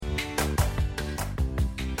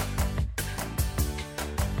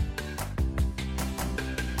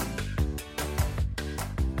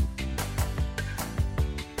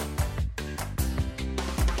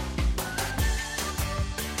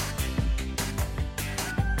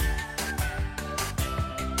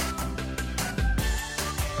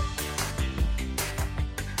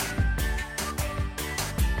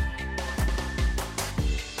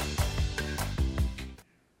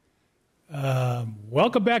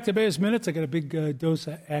Welcome back to Bears Minutes. I got a big dose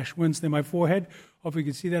of Ash Wednesday in my forehead. Hope you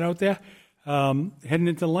can see that out there. Heading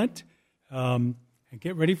into Lent and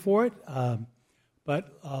get ready for it.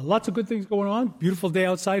 But lots of good things going on. Beautiful day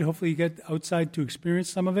outside. Hopefully you get outside to experience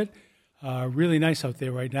some of it. Really nice out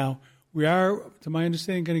there right now. We are, to my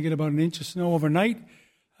understanding, going to get about an inch of snow overnight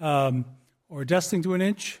or dusting to an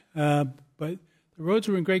inch. But the roads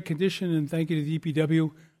are in great condition, and thank you to the DPW.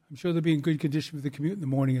 I'm sure they'll be in good condition for the commute in the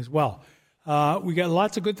morning as well. We got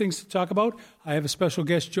lots of good things to talk about. I have a special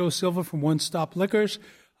guest, Joe Silva from One Stop Liquors.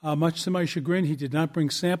 Much to my chagrin, he did not bring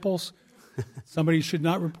samples. Somebody should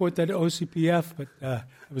not report that to OCPF, but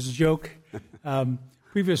it was a joke.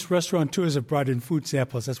 Previous restaurateurs have brought in food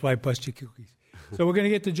samples. That's why I bust your cookies. So we're going to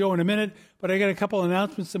get to Joe in a minute, but I got a couple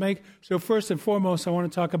announcements to make. So first and foremost, I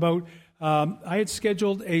want to talk about, I had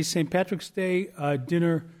scheduled a St. Patrick's Day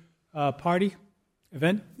dinner party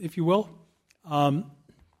event, if you will.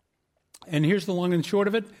 And here's the long and short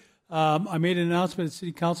of it. I made an announcement at the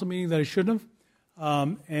city council meeting that I shouldn't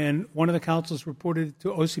have, and one of the councilors reported it to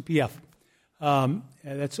OCPF.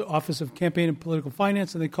 That's the Office of Campaign and Political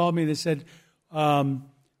Finance, and they called me and they said, well,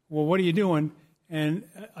 what are you doing? And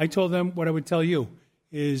I told them what I would tell you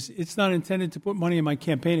is it's not intended to put money in my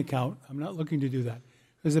campaign account. I'm not looking to do that.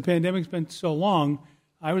 Because the pandemic's been so long,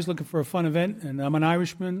 I was looking for a fun event, and I'm an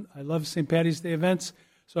Irishman. I love St. Paddy's Day events,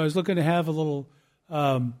 so I was looking to have a little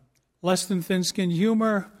less than thin-skinned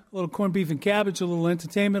humor, a little corned beef and cabbage, a little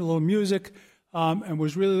entertainment, a little music, and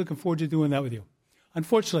was really looking forward to doing that with you.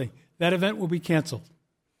 Unfortunately, that event will be canceled.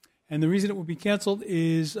 And the reason it will be canceled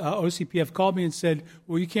is OCPF called me and said,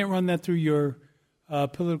 well, you can't run that through your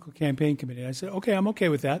political campaign committee. And I said, okay, I'm okay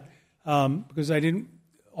with that, because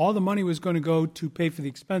all the money was going to go to pay for the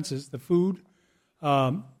expenses, the food,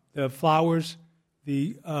 the flowers,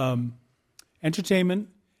 the entertainment,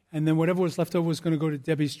 and then whatever was left over was going to go to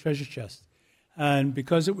Debbie's treasure chest. And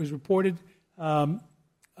because it was reported, they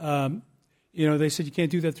said you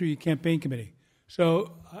can't do that through your campaign committee.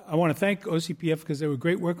 So I want to thank OCPF because they were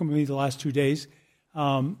great working with me the last 2 days.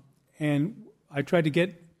 And I tried to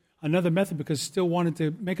get another method because I still wanted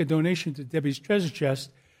to make a donation to Debbie's treasure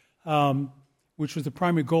chest, which was the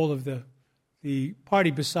primary goal of the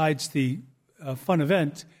party besides the fun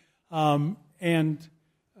event.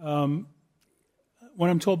 What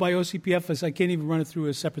I'm told by OCPF is I can't even run it through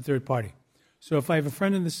a separate third party. So if I have a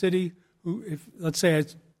friend in the city who, let's say I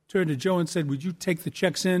turned to Joe and said, would you take the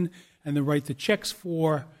checks in and then write the checks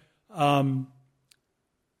for, the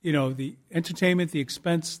entertainment, the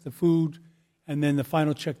expense, the food, and then the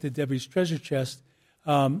final check to Debbie's treasure chest,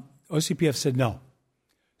 OCPF said no.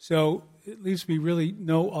 So it leaves me really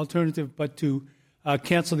no alternative but to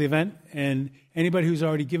cancel the event. And anybody who's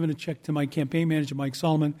already given a check to my campaign manager, Mike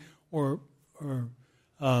Solomon, or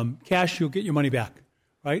cash, you'll get your money back,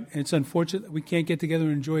 right? And it's unfortunate that we can't get together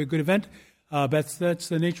and enjoy a good event. That's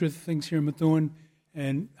the nature of things here in Methuen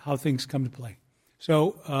and how things come to play.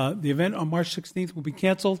 So the event on March 16th will be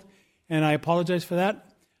canceled, and I apologize for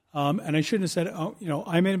that. And I shouldn't have said it.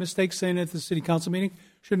 I made a mistake saying it at the city council meeting.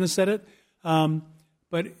 Shouldn't have said it.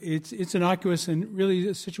 But it's innocuous and really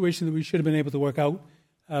a situation that we should have been able to work out,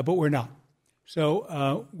 but we're not.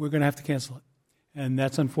 So we're going to have to cancel it, and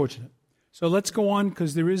that's unfortunate. So let's go on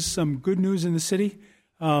because there is some good news in the city,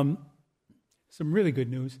 some really good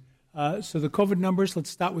news. So the COVID numbers, let's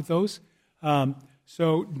start with those.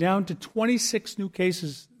 So down to 26 new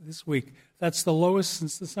cases this week. That's the lowest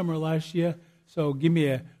since the summer of last year. So give me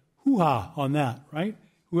a hoo-ha on that, right?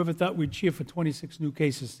 Whoever thought we'd cheer for 26 new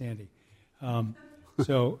cases, Sandy? That's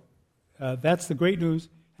the great news.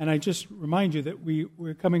 And I just remind you that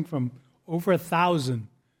we're coming from over 1,000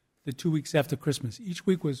 the 2 weeks after Christmas. Each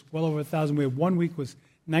week was well over 1,000. We had 1 week was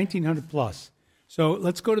 1,900 plus. So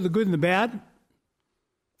let's go to the good and the bad.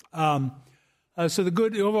 So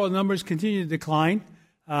the overall numbers continue to decline.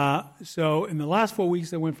 So in the last 4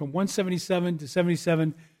 weeks, they went from 177 to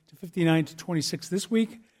 77 to 59 to 26 this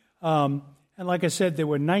week. And like I said, there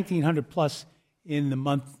were 1,900 plus in the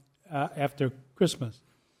month after Christmas.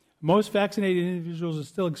 Most vaccinated individuals are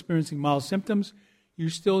still experiencing mild symptoms. You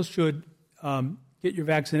still should get your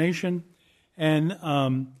vaccination. And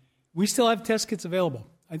we still have test kits available.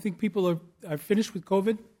 I think people are finished with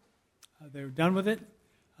COVID. They're done with it.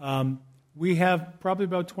 We have probably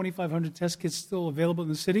about 2,500 test kits still available in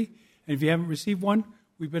the city. And if you haven't received one,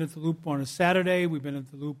 we've been at the Loop on a Saturday. We've been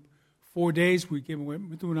at the Loop 4 days. We gave away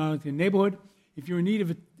to an Arlington neighborhood. If you're in need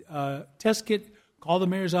of a test kit, call the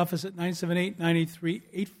mayor's office at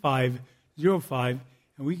 978-983-8505,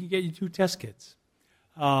 and we can get you 2 test kits.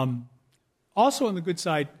 Also on the good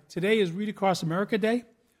side, today is Read Across America Day,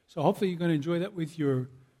 so hopefully you're going to enjoy that with your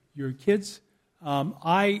kids.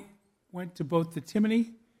 I went to both the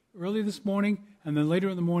Timony early this morning, and then later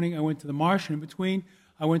in the morning I went to the Marsh, and in between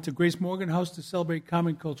I went to Grace Morgan House to celebrate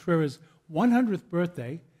Carmen Coltrera's 100th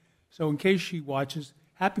birthday. So in case she watches,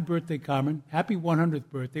 happy birthday, Carmen. Happy 100th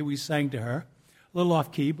birthday. We sang to her. A little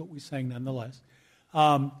off key, but we sang nonetheless.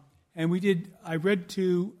 And I read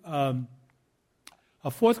to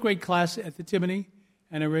a fourth grade class at the Timony,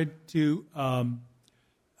 and I read to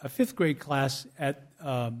a fifth grade class at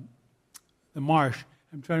the Marsh.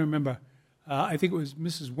 I'm trying to remember. I think it was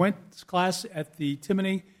Mrs. Went's class at the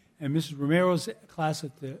Timony and Mrs. Romero's class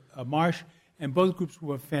at the Marsh, and both groups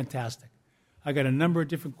were fantastic. I got a number of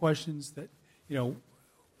different questions that,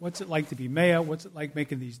 what's it like to be mayor? What's it like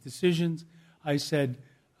making these decisions? I said,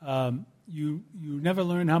 you never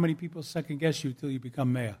learn how many people second-guess you until you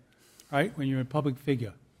become mayor, right, when you're a public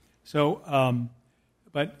figure. So,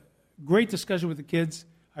 but great discussion with the kids.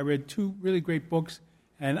 I read 2 really great books,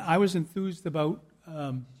 and I was enthused about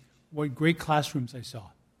what great classrooms I saw,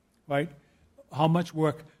 right, how much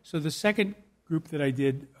work. So the second group that I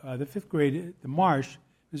did, the fifth grade at the Marsh,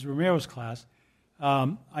 Ms. Romero's class,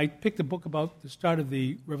 I picked a book about the start of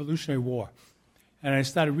the Revolutionary War, and I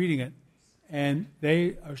started reading it. And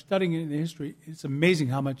they are studying it in the history. It's amazing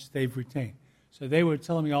how much they've retained. So they were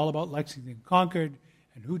telling me all about Lexington Concord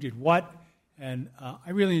and who did what, and I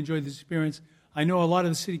really enjoyed this experience. I know a lot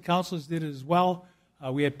of the city councilors did it as well.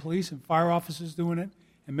 We had police and fire officers doing it,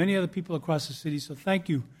 and many other people across the city. So thank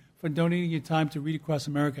you for donating your time to Read Across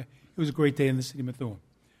America. It was a great day in the city of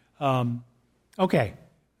Methuen. Okay.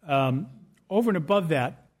 Over and above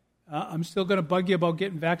that, I'm still going to bug you about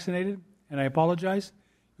getting vaccinated, and I apologize,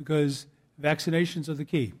 because vaccinations are the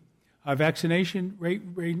key. Our vaccination rate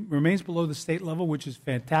remains below the state level, which is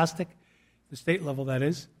fantastic. The state level, that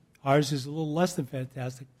is. Ours is a little less than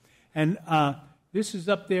fantastic. And this is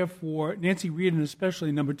up there for Nancy Reed, and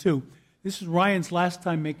especially number 2. This is Ryan's last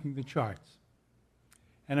time making the charts.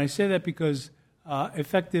 And I say that because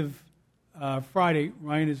effective Friday,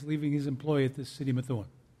 Ryan is leaving his employ at the city of Methuen.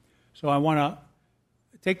 So I want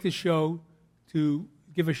to take this show to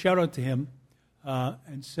give a shout-out to him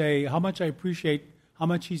and say how much I appreciate how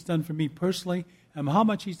much he's done for me personally and how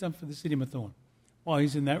much he's done for the city of Methuen while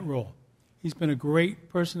he's in that role. He's been a great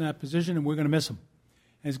person in that position, and we're going to miss him.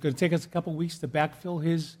 And it's going to take us a couple weeks to backfill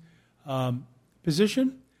his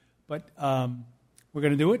position, but we're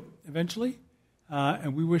going to do it eventually.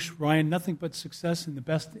 And we wish Ryan nothing but success and the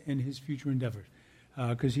best in his future endeavors,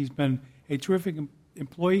 because he's been a terrific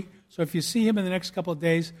employee. So if you see him in the next couple of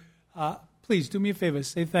days, please do me a favor,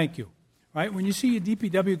 say thank you. Right? When you see your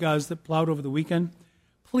DPW guys that plowed over the weekend,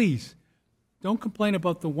 please don't complain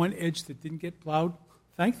about the one edge that didn't get plowed.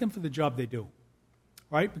 Thank them for the job they do.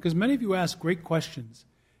 Right? Because many of you ask great questions.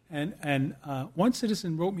 And one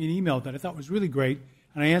citizen wrote me an email that I thought was really great,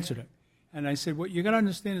 and I answered it. And I said, what you got to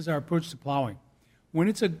understand is our approach to plowing. When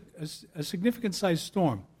it's a significant-sized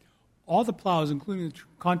storm, all the plows, including the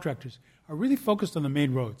contractors, are really focused on the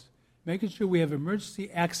main roads, making sure we have emergency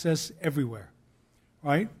access everywhere,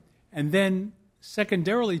 right? And then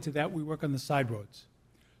secondarily to that, we work on the side roads.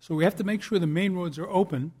 So we have to make sure the main roads are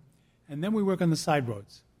open, and then we work on the side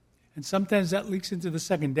roads. And sometimes that leaks into the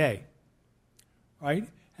second day, right?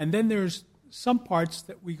 And then there's some parts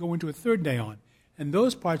that we go into a third day on, and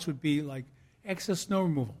those parts would be like excess snow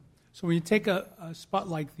removal. So when you take a spot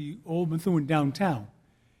like the old Methuen downtown,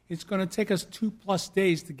 it's going to take us 2+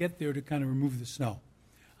 days to get there to kind of remove the snow.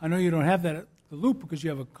 I know you don't have that at the Loop because you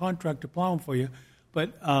have a contractor plowing for you,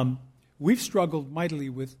 but we've struggled mightily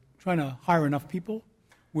with trying to hire enough people.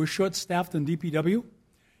 We're short-staffed in DPW.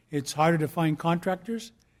 It's harder to find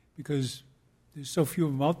contractors because there's so few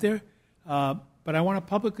of them out there. But I want to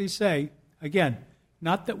publicly say, again,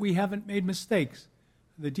 not that we haven't made mistakes.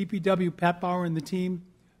 The DPW, Pat Bauer and the team,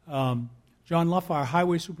 John Luff, our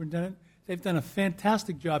highway superintendent, they've done a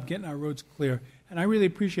fantastic job getting our roads clear, and I really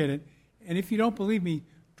appreciate it. And if you don't believe me,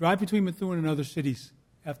 drive between Methuen and other cities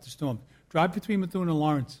after storms. Drive between Methuen and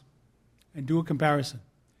Lawrence and do a comparison.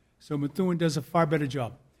 So Methuen does a far better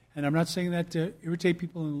job. And I'm not saying that to irritate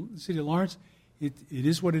people in the city of Lawrence. It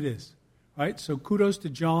is what it is, right? So kudos to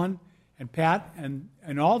John and Pat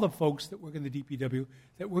and all the folks that work in the DPW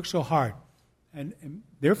that work so hard. And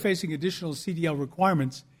they're facing additional CDL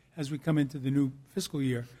requirements as we come into the new fiscal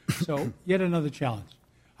year. So yet another challenge.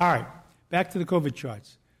 All right, back to the COVID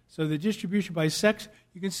charts. So the distribution by sex,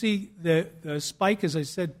 you can see the spike, as I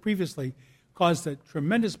said previously, caused a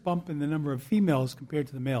tremendous bump in the number of females compared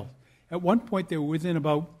to the males. At one point, they were within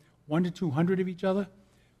about 1 to 200 of each other.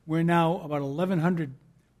 We're now about 1,100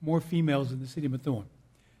 more females in the city of Methuen.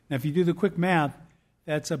 Now, if you do the quick math,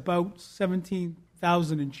 that's about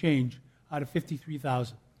 17,000 and change out of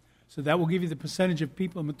 53,000. So that will give you the percentage of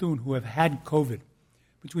people in Methuen who have had COVID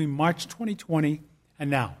between March 2020 and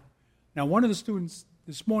now. Now, one of the students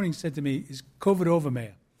this morning said to me, is COVID over,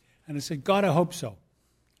 Mayor? And I said, God, I hope so.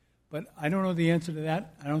 But I don't know the answer to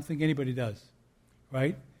that. I don't think anybody does,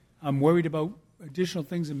 right? I'm worried about additional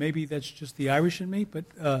things, and maybe that's just the Irish in me, but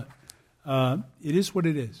it is what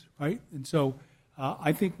it is, right? And so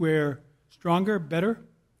I think we're stronger, better,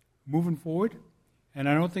 moving forward, and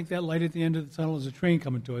I don't think that light at the end of the tunnel is a train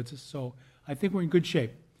coming towards us, so I think we're in good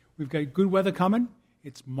shape. We've got good weather coming.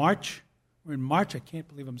 It's March. We're in March. I can't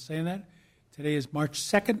believe I'm saying that. Today is March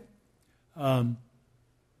 2nd. I'm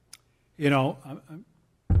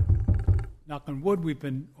knock on wood,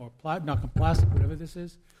 knock on plastic, whatever this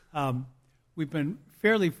is. We've been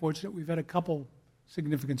fairly fortunate. We've had a couple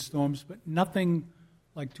significant storms, but nothing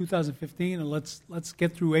like 2015. And let's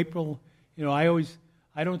get through April.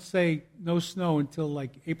 I don't say no snow until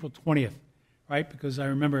like April 20th, right? Because I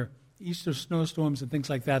remember Easter snowstorms and things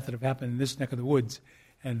like that have happened in this neck of the woods.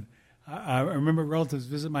 And I remember relatives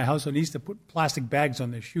visit my house on Easter, put plastic bags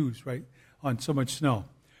on their shoes, right, on so much snow.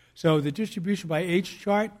 So the distribution by age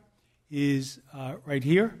chart is right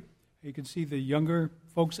here. You can see the younger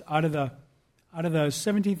folks out of the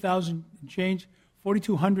 17,000 and change,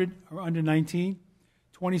 4,200 are under 19,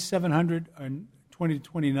 2,700 are 20 to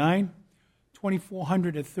 29,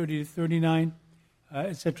 2,400 are 30 to 39,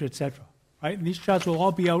 et cetera, et cetera. Right? And these charts will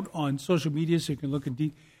all be out on social media, so you can look in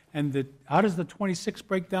deep. And how does the 26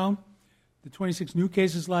 break down? The 26 new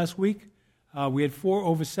cases last week, we had 4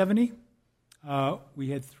 over 70. We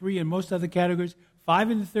had 3 in most other categories,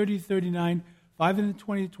 5 in the 30 to 39, 5 in the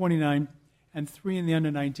 20 to 29, and 3 in the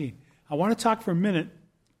under 19. I want to talk for a minute.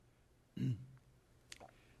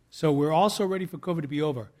 So we're also ready for COVID to be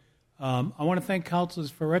over. I want to thank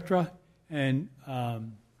Councilors Ferretra and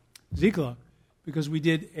Ziegler because we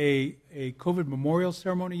did a COVID memorial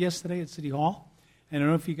ceremony yesterday at City Hall. And I don't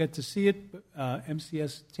know if you got to see it, but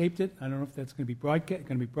MCS taped it. I don't know if that's going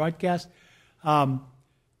to be broadcast.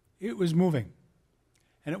 It was moving.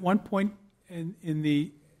 And at one point in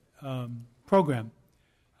the program,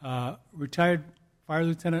 retired Fire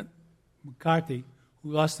Lieutenant McCarthy,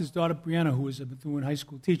 who lost his daughter Brianna, who was a Methuen High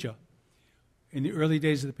School teacher in the early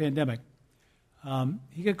days of the pandemic,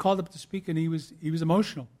 he got called up to speak, and he was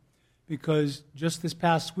emotional because just this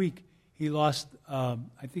past week he lost,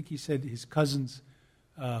 I think he said his cousin's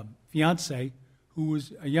fiance, who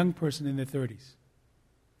was a young person in their 30s.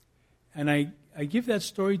 And I give that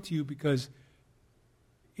story to you because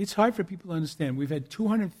it's hard for people to understand. We've had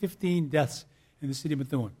 215 deaths in the city of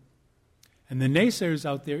Methuen. And the naysayers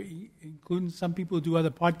out there, including some people who do other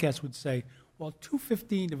podcasts, would say, well,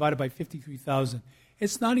 215 divided by 53,000,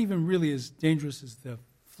 it's not even really as dangerous as the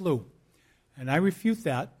flu. And I refute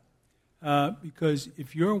that because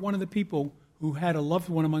if you're one of the people who had a loved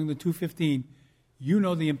one among the 215, you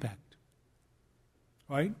know the impact,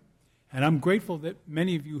 right? And I'm grateful that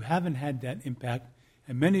many of you haven't had that impact,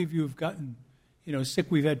 and many of you have gotten, sick.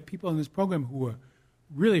 We've had people in this program who were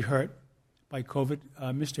really hurt by COVID.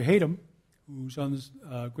 Mr. Hayden, who's on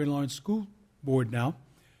the Greater Lawrence School Board now,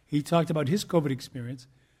 he talked about his COVID experience.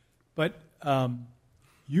 But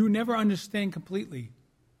you never understand completely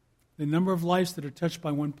the number of lives that are touched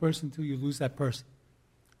by one person until you lose that person,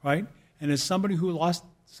 right? And as somebody who lost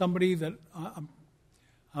somebody that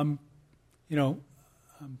I'm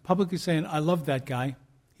publicly saying, I love that guy.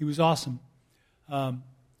 He was awesome.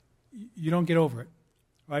 You don't get over it,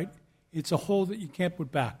 right? It's a hole that you can't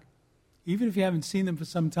put back. Even if you haven't seen them for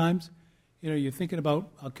some times, you're thinking about,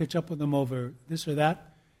 I'll catch up with them over this or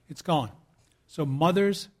that. It's gone. So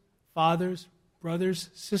mothers, fathers, brothers,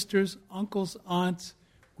 sisters, uncles, aunts,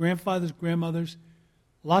 grandfathers, grandmothers,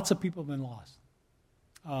 lots of people have been lost.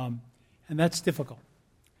 And that's difficult.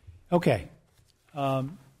 Okay. All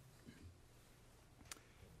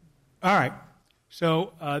right.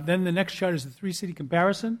 So then the next chart is the 3-city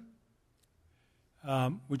comparison,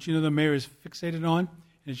 which the mayor is fixated on.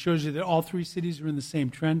 And it shows you that all 3 cities are in the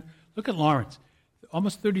same trend. Look at Lawrence.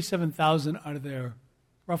 Almost 37,000 out of their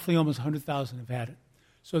roughly almost 100,000 have had it.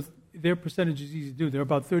 So their percentage is easy to do. They're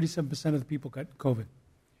about 37% of the people got COVID,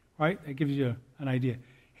 right? That gives you an idea.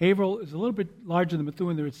 Haverhill is a little bit larger than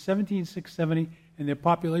Methuen. They're at 17,670, and their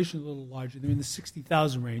population is a little larger. They're in the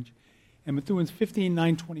 60,000 range. And Methuen's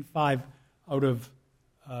 15,925 out of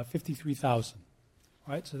 53,000.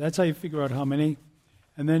 Right? So that's how you figure out how many.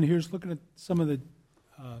 And then here's looking at some of the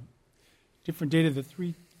different data. The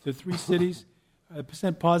three cities,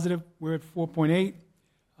 percent positive, we're at 4.8.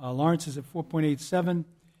 Lawrence is at 4.87,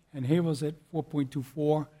 and Haverhill's at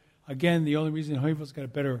 4.24. Again, the only reason Haverhill's got a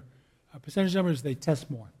better percentage number is they test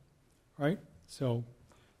more, right? So,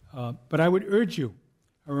 but I would urge you,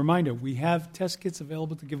 a reminder, we have test kits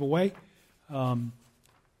available to give away,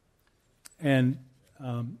 and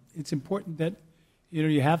it's important that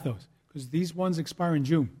you have those, because these ones expire in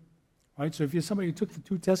June, right? So if you're somebody who took the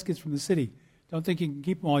 2 test kits from the city, don't think you can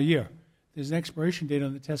keep them all year. There's an expiration date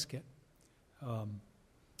on the test kit. All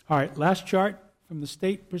right, last chart from the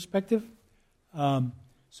state perspective.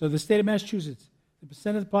 So the state of Massachusetts, the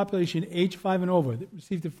percent of the population age 5 and over that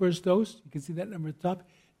received the first dose, you can see that number at the top,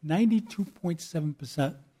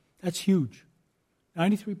 92.7%. That's huge.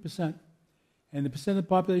 93%. And the percent of the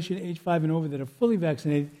population age 5 and over that are fully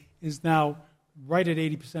vaccinated is now right at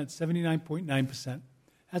 80%, 79.9%.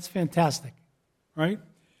 That's fantastic, right?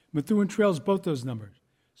 Methuen trails both those numbers.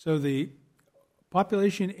 So the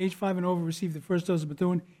population age 5 and over received the first dose of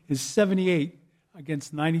Methuen is 78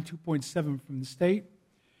 against 92.7 from the state.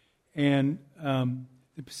 And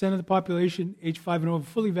the percent of the population age 5 and over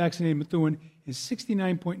fully vaccinated Methuen is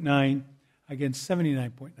 69.9 against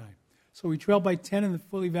 79.9. So we trail by 10 in the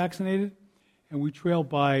fully vaccinated, and we trail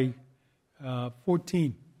by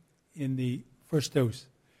 14 in the first dose.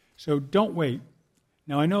 So don't wait.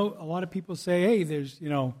 Now, I know a lot of people say, hey,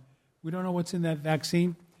 we don't know what's in that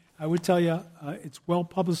vaccine. I would tell you, it's well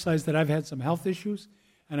publicized that I've had some health issues,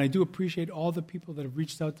 and I do appreciate all the people that have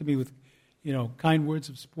reached out to me with, kind words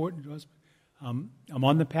of support and endorsement. I'm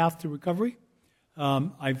on the path to recovery.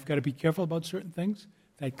 I've got to be careful about certain things.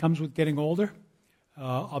 That comes with getting older.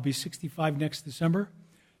 I'll be 65 next December,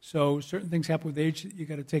 so certain things happen with age that you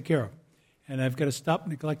got to take care of, and I've got to stop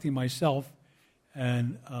neglecting myself.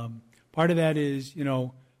 And part of that is,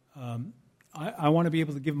 I want to be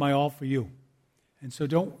able to give my all for you, and so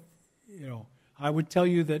don't, I would tell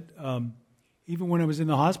you that even when I was in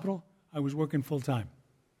the hospital, I was working full time.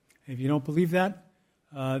 If you don't believe that,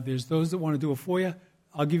 there's those that want to do it for you.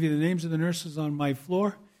 I'll give you the names of the nurses on my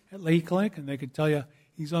floor at Leahy Clinic, and they could tell you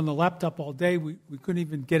he's on the laptop all day. We couldn't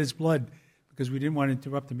even get his blood because we didn't want to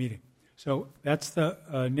interrupt the meeting. So that's the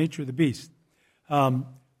nature of the beast. One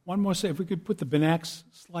more, if we could put the Binax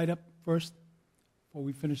slide up first before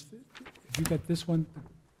we finish. If you got this one.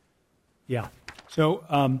 Yeah. So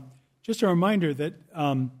just a reminder that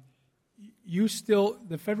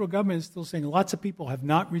the federal government is still saying lots of people have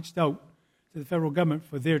not reached out to the federal government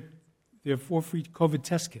for their 4 free COVID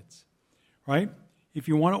test kits, right? If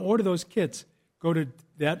you want to order those kits, go to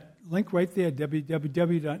that link right there,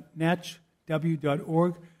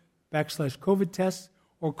 www.natchw.org/COVID tests,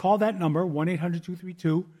 or call that number,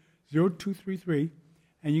 1-800-232-0233,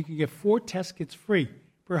 and you can get 4 test kits free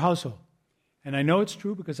per household. And I know it's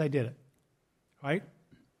true because I did it, right?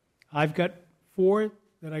 I've got 4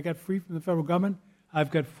 that I got free from the federal government.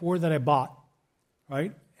 I've got 4 that I bought,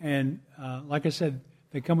 right? And like I said,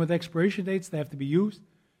 they come with expiration dates. They have to be used.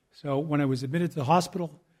 So when I was admitted to the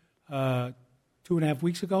hospital 2.5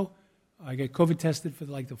 weeks ago, I got COVID tested for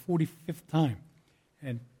like the 45th time,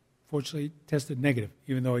 and fortunately tested negative,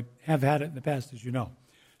 even though I have had it in the past, as you know.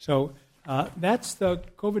 So that's the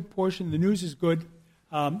COVID portion. The news is good.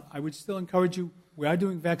 I would still encourage you. We are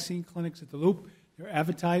doing vaccine clinics at the Loop. They're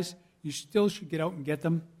advertised. You still should get out and get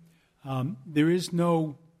them. There is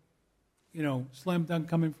no, slam dunk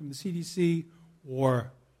coming from the CDC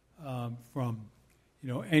or from,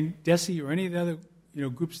 and DESE or any of the other,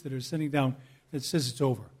 groups that are sitting down that says it's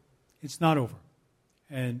over. It's not over.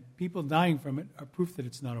 And people dying from it are proof that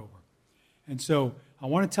it's not over. And so I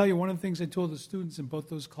want to tell you one of the things I told the students in both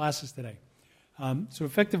those classes today. So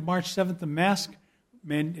effective March 7th, the mask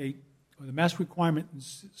mandate, or the mask requirement in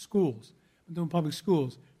schools, in public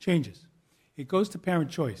schools, changes. It goes to parent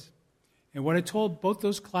choice. And what I told both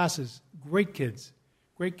those classes, great kids,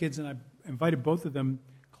 and I invited both of them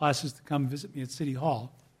classes to come visit me at City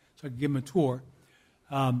Hall so I could give them a tour.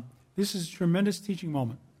 This is a tremendous teaching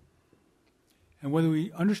moment. And whether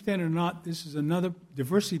we understand it or not, this is another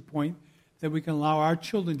diversity point that we can allow our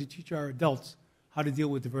children to teach our adults how to deal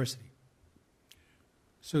with diversity.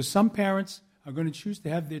 So some parents are going to choose to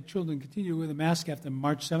have their children continue to wear the mask after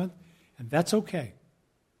March 7th, and that's okay.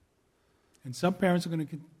 And some parents are going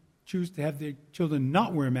to choose to have their children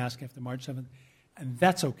not wear a mask after March 7th, and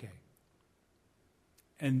that's okay.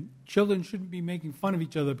 And children shouldn't be making fun of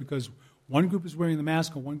each other because one group is wearing the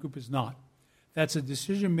mask or one group is not. That's a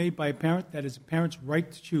decision made by a parent. That is a parent's right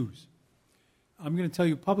to choose. I'm going to tell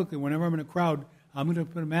you publicly, whenever I'm in a crowd, I'm going to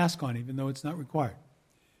put a mask on, even though it's not required,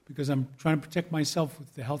 because I'm trying to protect myself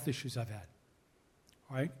with the health issues I've had.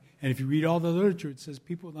 All right? And if you read all the literature, it says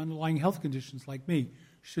people with underlying health conditions like me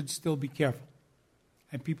should still be careful.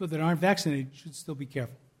 And people that aren't vaccinated should still be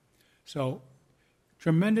careful. So,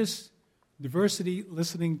 tremendous diversity,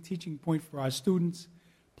 listening, teaching point for our students.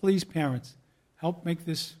 Please, parents, help make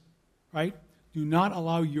this right. Do not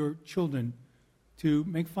allow your children to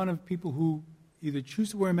make fun of people who either choose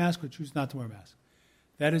to wear a mask or choose not to wear a mask.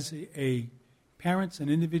 That is a parent's and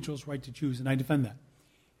individual's right to choose, and I defend that.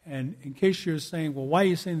 And in case you're saying, well, why are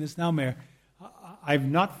you saying this now, Mayor? I've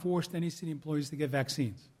not forced any city employees to get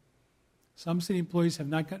vaccines. Some city employees have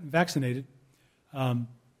not gotten vaccinated.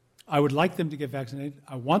 I would like them to get vaccinated.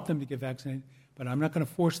 I want them to get vaccinated, but I'm not going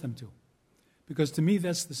to force them to. Because to me,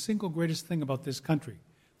 that's the single greatest thing about this country,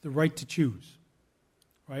 the right to choose,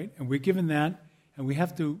 right? And we're given that, and we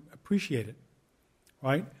have to appreciate it,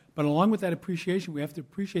 right? But along with that appreciation, we have to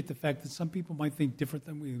appreciate the fact that some people might think different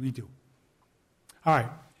than we do. All right.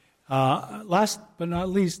 Last but not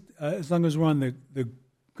least, as long as we're on the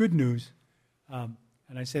good news, and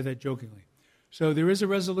I say that jokingly. So there is a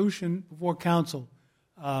resolution before council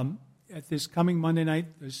at this coming Monday night,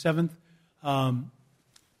 the 7th,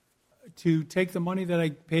 to take the money that I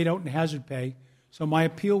paid out in hazard pay. So my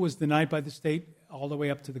appeal was denied by the state all the way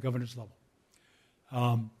up to the governor's level.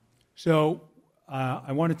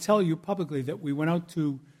 I want to tell you publicly that we went out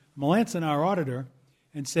to Melanson, our auditor,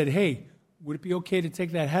 and said, hey, would it be okay to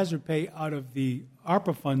take that hazard pay out of the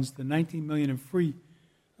ARPA funds, the $19 million in free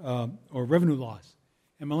or revenue loss?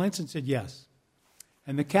 And Melanson said yes.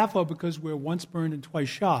 And the CAFO, because we're once burned and twice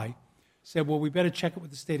shy, said, well, we better check it with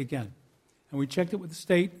the state again. And we checked it with the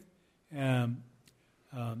state, A&F,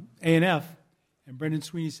 and Brendan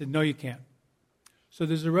Sweeney said, no, you can't. So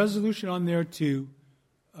there's a resolution on there to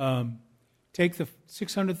take the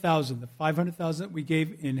 $600,000, the $500,000 that we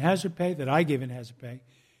gave in hazard pay, that I gave in hazard pay,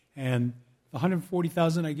 and the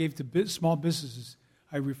 $140,000 I gave to small businesses.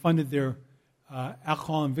 I refunded their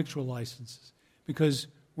alcohol and victual licenses because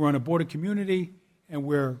we're on a border community and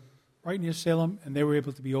we're right near Salem, and they were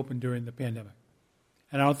able to be open during the pandemic.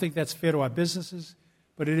 And I don't think that's fair to our businesses,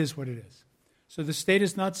 but it is what it is. So the state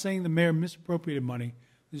is not saying the mayor misappropriated money.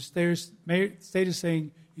 The state is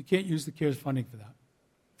saying you can't use the CARES funding for that.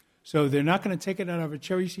 So they're not going to take it out of a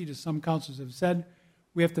cherry sheet, as some councils have said.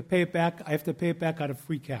 We have to pay it back. I have to pay it back out of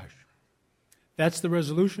free cash. That's the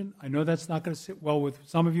resolution. I know that's not going to sit well with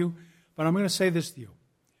some of you, but I'm going to say this to you.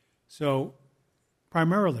 So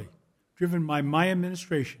primarily, driven by my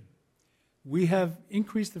administration, we have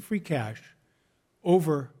increased the free cash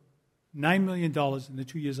over $9 million in the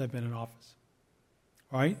 2 years I've been in office.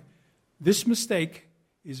 All right? This mistake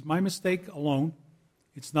is my mistake alone.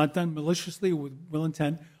 It's not done maliciously with ill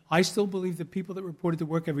intent. I still believe that people that reported to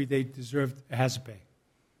work every day deserved a hazard pay.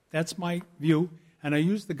 That's my view, and I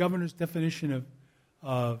use the governor's definition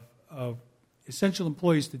of essential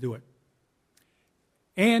employees to do it.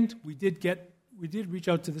 And we did reach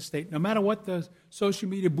out to the state. No matter what the social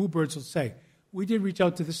media boo-birds will say, we did reach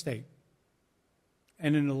out to the state.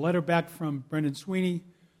 And in a letter back from Brendan Sweeney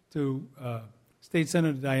to State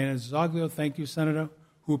Senator Diana Zoglio, thank you, Senator,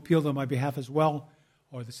 who appealed on my behalf as well,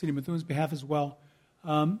 or the city of Methuen's behalf as well.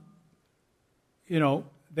 The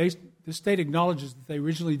state acknowledges that they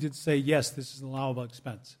originally did say, yes, this is an allowable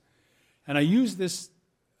expense. And I use this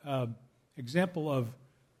example of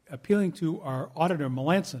appealing to our auditor,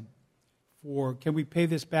 Melanson, for can we pay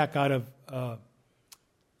this back out of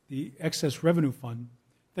the excess revenue fund.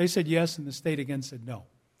 They said yes, and the state again said no.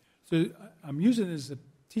 So I'm using it as a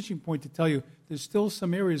teaching point to tell you there's still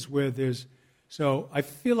some areas where so I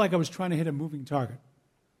feel like I was trying to hit a moving target.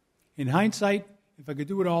 In hindsight, if I could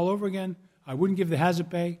do it all over again, I wouldn't give the hazard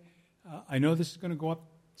pay. I know this is going to go up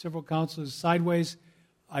several councils sideways.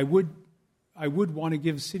 I would want to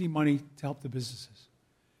give city money to help the businesses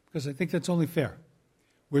because I think that's only fair.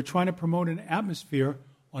 We're trying to promote an atmosphere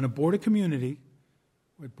on a border community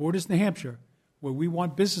with Borders, New Hampshire, where we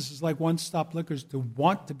want businesses like One Stop Liquors to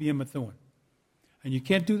want to be in Methuen. And you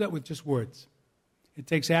can't do that with just words. It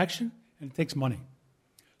takes action and it takes money.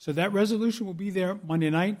 So that resolution will be there Monday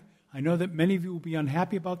night. I know that many of you will be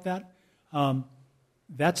unhappy about that.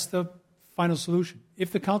 That's the final solution.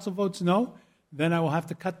 If the council votes no, then I will have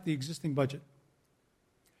to cut the existing budget.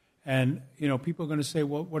 And, people are going to say,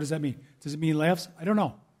 well, what does that mean? Does it mean layoffs? I don't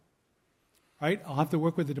know. Right? I'll have to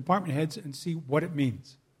work with the department heads and see what it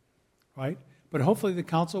means. Right? But hopefully the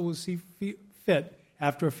council will see fit,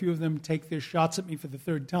 after a few of them take their shots at me for the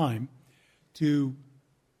third time, to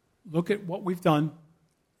look at what we've done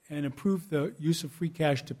and approve the use of free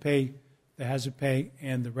cash to pay the hazard pay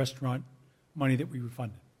and the restaurant money that we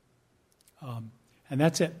refunded. And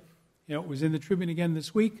that's it. It was in the Tribune again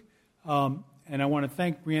this week. And I want to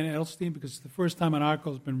thank Brianna Edelstein because it's the first time an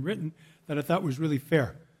article has been written that I thought was really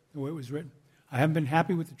fair, the way it was written. I haven't been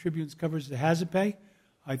happy with the Tribune's coverage of the hazard pay.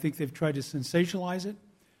 I think they've tried to sensationalize it.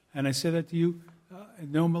 And I say that to you,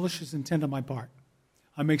 no malicious intent on my part.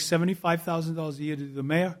 I make $75,000 a year to the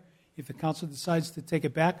mayor. If the council decides to take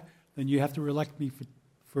it back, then you have to reelect me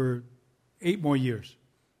for 8 more years,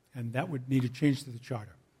 and that would need a change to the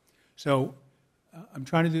charter. So I'm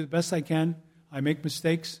trying to do the best I can. I make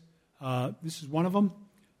mistakes. This is one of them,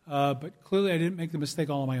 but clearly I didn't make the mistake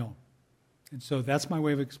all on my own. And so that's my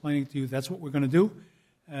way of explaining to you that's what we're going to do.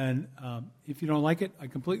 And if you don't like it, I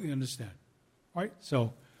completely understand. All right,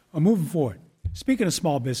 so moving forward. Speaking of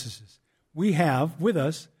small businesses, we have with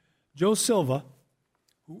us Joe Silva,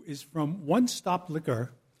 who is from One Stop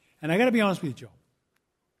Liquor. And I got to be honest with you, Joe.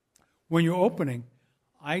 When you're opening,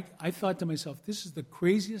 I thought to myself, this is the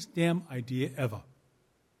craziest damn idea ever.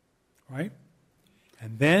 Right?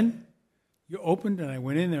 And then you opened, and I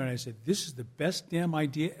went in there, and I said, this is the best damn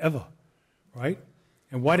idea ever. Right?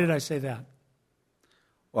 And why did I say that?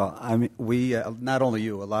 Well, I mean, we not only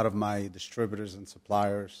you, a lot of my distributors and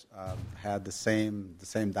suppliers had the same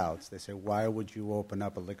doubts. They say, why would you open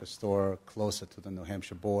up a liquor store closer to the New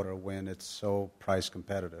Hampshire border when it's so price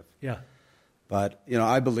competitive? Yeah. But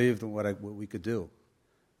I believed in what we could do.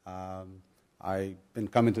 I've been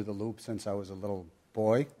coming to the Loop since I was a little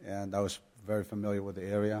boy, and I was very familiar with the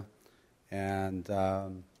area, and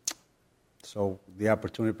so the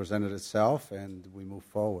opportunity presented itself, and we moved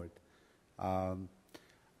forward.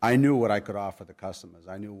 I knew what I could offer the customers.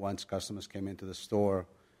 I knew once customers came into the store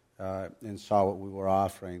and saw what we were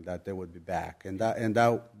offering, that they would be back. And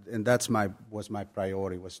that's was my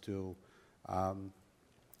priority, was to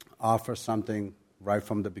offer something right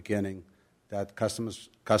from the beginning that customers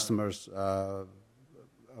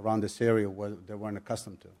around this area they weren't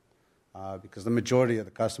accustomed to. Because the majority of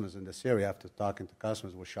the customers in this area, after talking to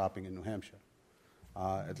customers, were shopping in New Hampshire.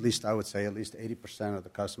 At least 80% of the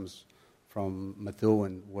customers from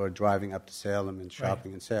Methuen were driving up to Salem and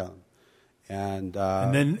shopping in Salem. And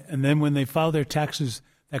then when they file their taxes,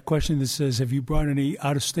 that question that says, have you brought any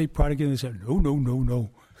out-of-state product in? They said, no.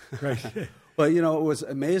 Right. Well, what was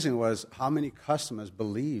amazing was how many customers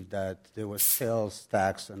believed that there was sales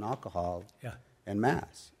tax and alcohol in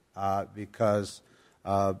Mass. Because,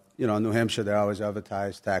 New Hampshire, they always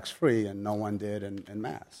advertised tax-free, and no one did in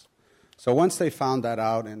Mass. So once they found that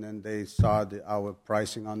out, and then they saw our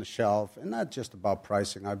pricing on the shelf, and not just about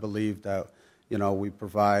pricing, I believe that, we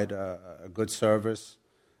provide a good service,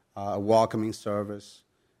 a welcoming service,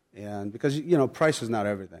 and because, price is not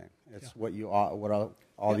everything. It's what you all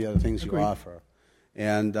the other things you offer.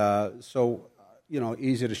 And so,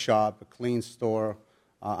 easy to shop, a clean store.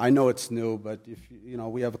 I know it's new, but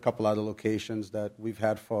we have a couple other locations that we've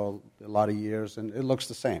had for a lot of years, and it looks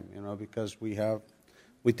the same, because we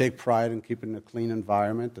take pride in keeping a clean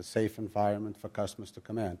environment, a safe environment for customers to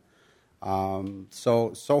come in.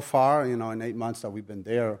 So far, in 8 months that we've been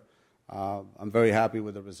there, I'm very happy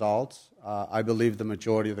with the results. I believe the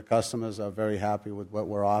majority of the customers are very happy with what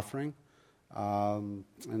we're offering, and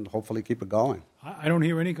hopefully keep it going. I don't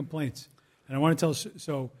hear any complaints. And I want to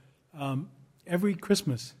tell, every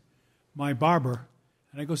Christmas, my barber,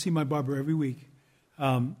 and I go see my barber every week,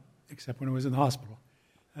 except when I was in the hospital,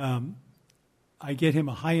 I get him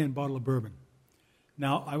a high-end bottle of bourbon.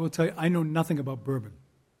 Now, I will tell you, I know nothing about bourbon.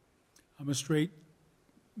 I'm a straight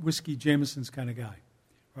whiskey Jameson's kind of guy,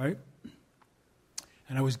 right?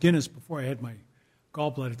 And I was Guinness before I had my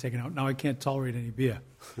gallbladder taken out. Now I can't tolerate any beer.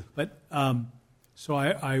 But so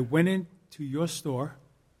I went into your store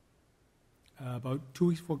about 2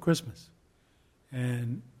 weeks before Christmas,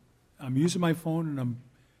 and I'm using my phone and I'm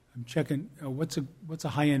checking what's a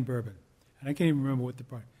high-end bourbon, and I can't even remember what the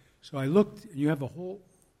price. So I looked, and you have a whole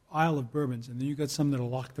aisle of bourbons, and then you got some that are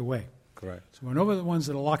locked away. Correct. So I went over the ones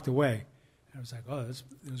that are locked away, and I was like, there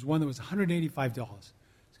was one that was $185.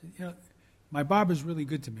 So, my barber's really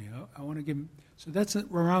good to me. I want to give him. So that's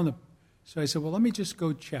around the. So I said, well, let me just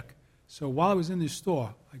go check. So while I was in the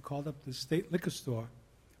store, I called up the state liquor store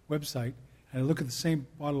website, and I looked at the same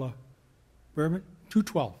bottle of bourbon,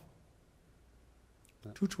 $2.12.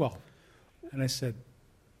 $2.12. And I said,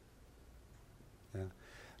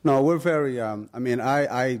 no, we're very.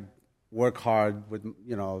 I work hard with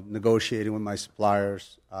negotiating with my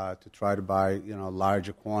suppliers to try to buy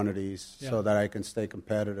larger quantities so that I can stay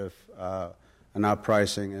competitive in our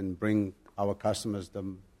pricing and bring our customers the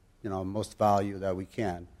most value that we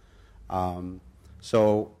can.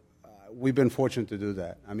 So we've been fortunate to do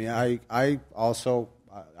that. I mean, I also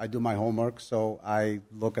I do my homework, so I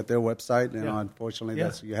look at their website. Unfortunately,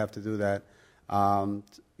 you have to do that. And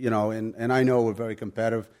I know we're very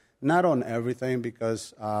competitive, not on everything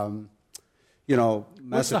because,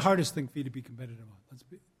 What's the hardest thing for you to be competitive on?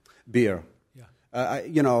 Beer.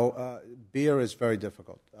 Yeah. Beer is very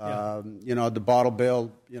difficult. The bottle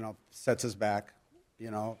bill, sets us back,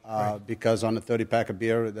 right. because on a 30-pack of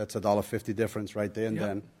beer, that's $1.50 difference right there and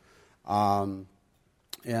then.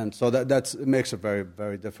 And so it makes it very,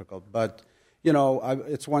 very difficult. But,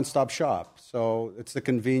 it's one-stop shop. So it's the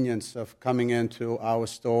convenience of coming into our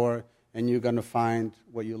store, and you're going to find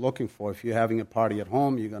what you're looking for. If you're having a party at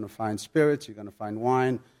home, you're going to find spirits, you're going to find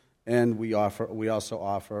wine, and we also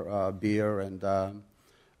offer beer. And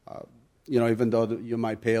even though you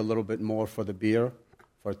might pay a little bit more for the beer,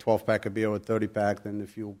 for a 12-pack of beer or a 30-pack, than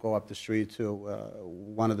if you go up the street to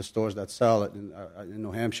one of the stores that sell it in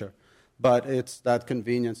New Hampshire. But it's that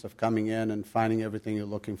convenience of coming in and finding everything you're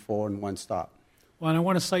looking for in one stop. Well, and I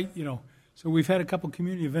want to cite, so we've had a couple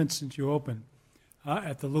community events since you opened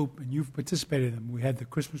at the Loop, and you've participated in them. We had the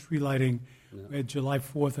Christmas tree lighting. Yeah. We had July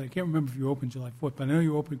 4th. I can't remember if you opened July 4th, but I know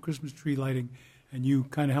you opened Christmas tree lighting, and you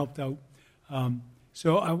kind of helped out.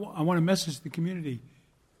 So I want to message the community.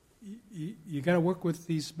 You got to work with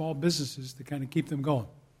these small businesses to kind of keep them going,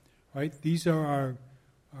 right? These are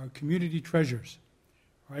our community treasures,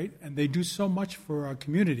 right? And they do so much for our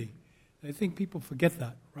community. I think people forget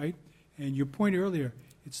that, right? And your point earlier,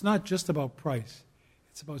 it's not just about price.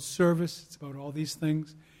 It's about service. It's about all these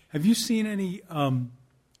things. Have you seen any,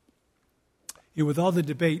 with all the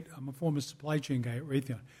debate, I'm a former supply chain guy at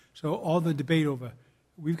Raytheon, so all the debate over,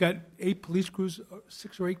 we've got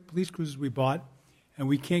 6 or 8 police cruisers we bought, and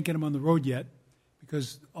we can't get them on the road yet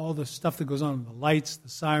because all the stuff that goes on, the lights, the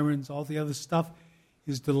sirens, all the other stuff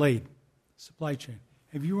is delayed, supply chain.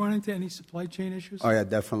 Have you run into any supply chain issues? Oh, yeah,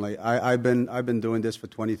 definitely. I've been doing this for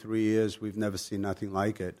 23 years. We've never seen nothing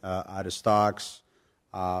like it. Out of stocks,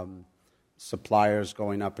 suppliers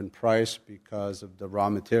going up in price because of the raw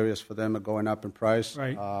materials for them are going up in price.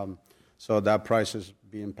 Right. So that price is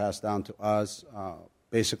being passed down to us.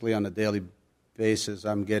 Basically, on a daily basis,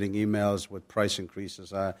 I'm getting emails with price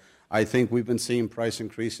increases. I think we've been seeing price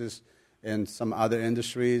increases in some other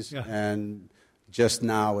industries, yeah. And just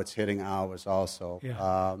now it's hitting ours also.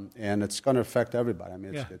 Yeah. And it's going to affect everybody. I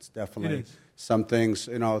mean, it's definitely some things,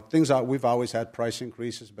 we've always had price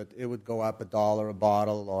increases, but it would go up $1 a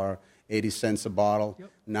bottle or 80 cents a bottle. Yep.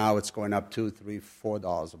 Now it's going up $2, $3,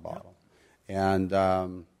 $4 a bottle. Yep.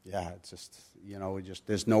 And, it's just,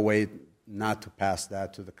 there's no way not to pass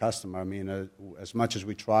that to the customer. I mean, as much as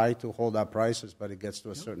we try to hold our prices, but it gets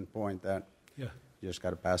to a certain point that you just got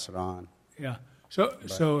to pass it on. Yeah.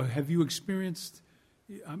 So have you experienced,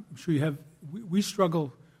 I'm sure you have, we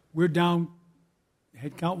struggle, we're down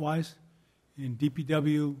headcount-wise in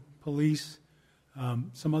DPW, police,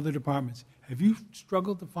 some other departments. Have you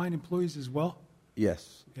struggled to find employees as well?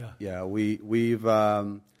 Yes. Yeah. Yeah, we've,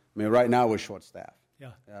 right now we're short-staffed.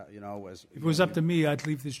 Yeah. If it was up to me, I'd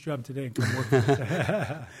leave this job today and come work.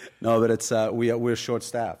 No, but it's we're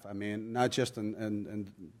short-staffed. I mean, not just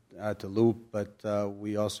at the Loop, but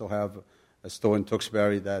we also have a store in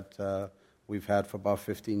Tewksbury that we've had for about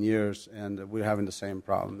 15 years, and we're having the same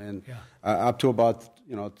problem. And up to about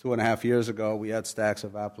 2.5 years ago, we had stacks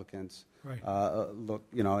of applicants. Right.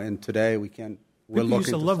 And today we can't. We're looking. Used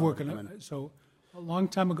to love working. So a long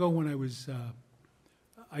time ago, when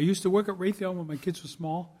I used to work at Raytheon when my kids were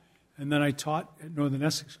small, and then I taught at Northern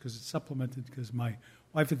Essex because it supplemented because my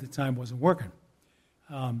wife at the time wasn't working.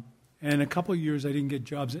 And a couple of years I didn't get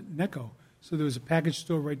jobs at Necco. So there was a package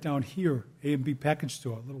store right down here, A&B Package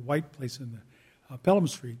Store, a little white place in the Pelham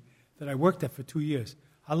Street that I worked at for 2 years.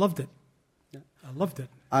 I loved it. Yeah. I loved it.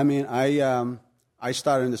 I mean, I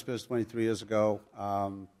started in this business 23 years ago.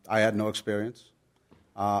 I had no experience.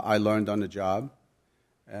 I learned on the job.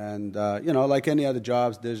 And, like any other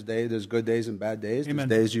jobs, there's good days and bad days. Amen.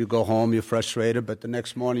 There's days you go home, you're frustrated, but the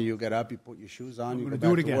next morning you get up, you put your shoes on, you go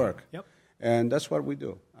back to work. Yep. And that's what we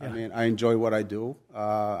do. Yeah. I mean, I enjoy what I do.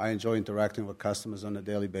 I enjoy interacting with customers on a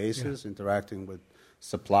daily basis, interacting with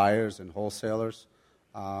suppliers and wholesalers.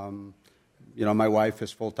 My wife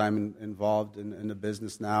is full-time involved in the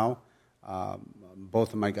business now. I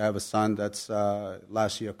have a son that's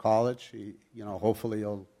last year college. He, hopefully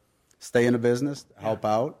he'll stay in the business, help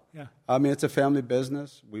out. Yeah. I mean, it's a family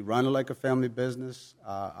business. We run it like a family business.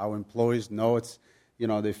 Our employees know it's,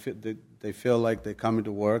 they feel like they're coming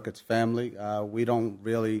to work. It's family. We don't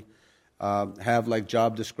really have like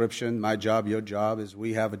job description. My job, your job is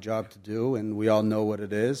we have a job to do, and we all know what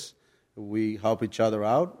it is. We help each other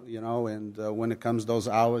out, and when it comes those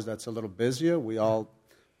hours that's a little busier, we all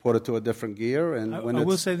put it to a different gear. And I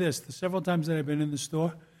will say this, the several times that I've been in the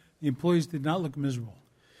store, the employees did not look miserable.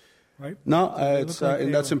 Right? No,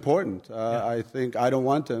 and that's important. I think I don't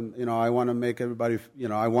want them, I want to make everybody,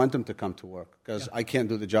 I want them to come to work because I can't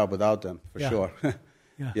do the job without them, for sure.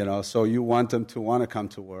 So you want them to want to come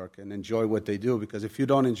to work and enjoy what they do, because if you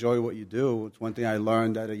don't enjoy what you do, it's one thing I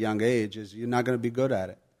learned at a young age is you're not going to be good at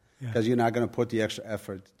it because you're not going to put the extra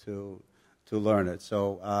effort to learn it.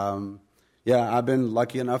 So, Yeah, I've been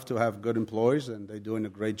lucky enough to have good employees, and they're doing a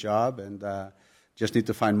great job, and just need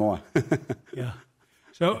to find more. Yeah.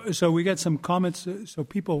 So we got some comments. So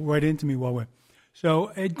people write into me while we're. So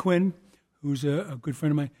Ed Quinn, who's a good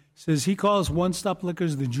friend of mine, says he calls One Stop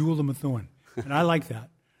Liquors the jewel of Methuen, and I like that,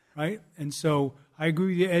 right? And so I agree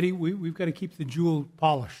with you, Eddie. We've got to keep the jewel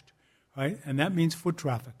polished, right? And that means foot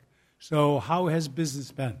traffic. So how has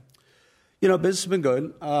business been? Business has been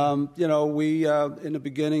good. We in the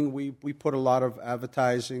beginning we put a lot of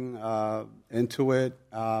advertising into it.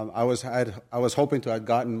 I was hoping to have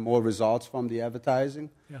gotten more results from the advertising.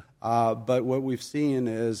 Yeah. But what we've seen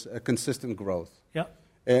is a consistent growth. Yeah.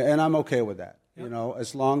 And I'm okay with that. Yeah.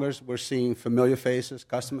 As long as we're seeing familiar faces,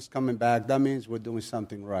 customers coming back, that means we're doing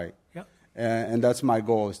something right. Yeah. And that's my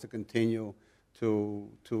goal, is to continue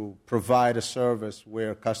to provide a service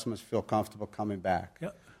where customers feel comfortable coming back. Yeah.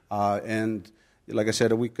 And like I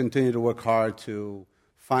said, we continue to work hard to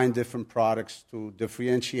find different products to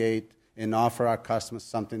differentiate and offer our customers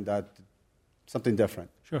something different.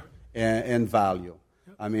 Sure. And value.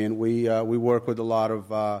 Yep. I mean, we work with a lot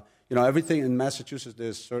of everything in Massachusetts.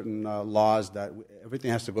 There's certain laws that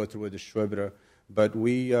everything has to go through a distributor, but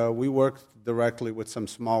we work directly with some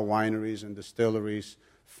small wineries and distilleries,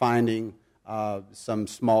 finding some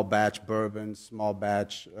small batch bourbons, small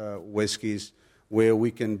batch whiskeys, where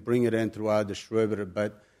we can bring it in through our distributor,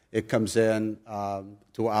 but it comes in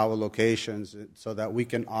to our locations so that we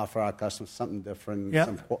can offer our customers something different, yeah.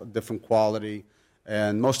 some different quality,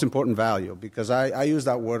 and most important, value. Because I use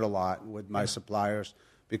that word a lot with my suppliers,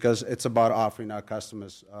 because it's about offering our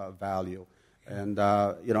customers value. And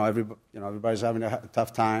everybody's having a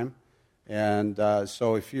tough time, and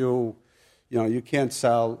so if you can't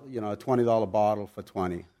sell a $20 bottle for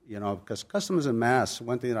 $20. Because customers in Mass,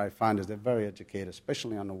 one thing that I find is they're very educated,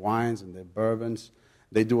 especially on the wines and the bourbons.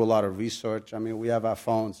 They do a lot of research. I mean, we have our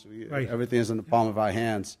phones. Right. Everything is in the palm of our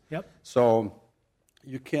hands. Yep. So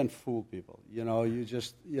you can't fool people. You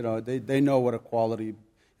just, they know what a quality.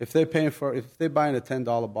 If they're buying a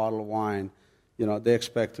 $10 bottle of wine, they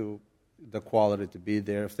expect the quality to be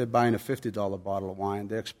there. If they're buying a $50 bottle of wine,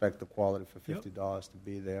 they expect the quality for $50 to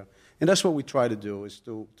be there. And that's what we try to do, is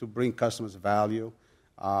to bring customers value.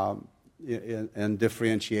 And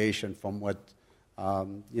differentiation from what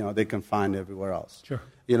they can find everywhere else. Sure.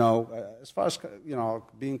 As far as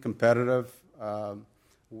being competitive,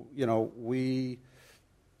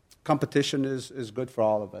 competition is good for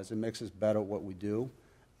all of us. It makes us better at what we do.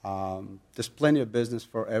 There's plenty of business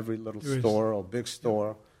for every little store or big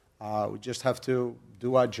store. We just have to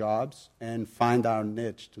do our jobs and find our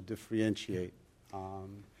niche to differentiate.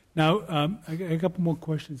 Now, I got a couple more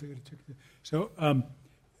questions I got to check.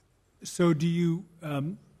 So do you,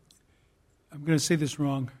 I'm going to say this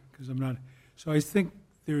wrong because I'm not, so I think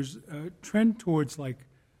there's a trend towards like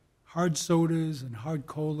hard sodas and hard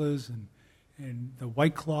colas and the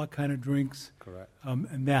White Claw kind of drinks. Correct.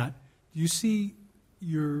 And that. Do you see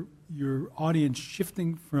your audience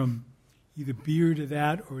shifting from either beer to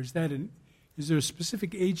that, or is there a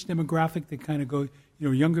specific age demographic that kind of go,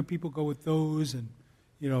 younger people go with those and,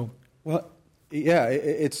 Well, yeah,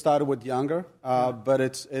 it started with younger, but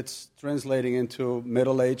it's translating into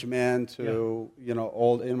middle-aged men to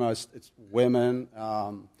old. It's women.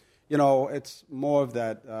 It's more of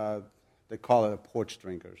that. They call it a porch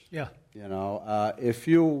drinkers. Yeah. If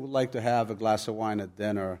you like to have a glass of wine at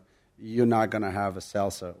dinner, you're not going to have a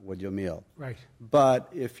seltzer with your meal. Right. But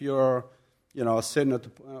if you're sitting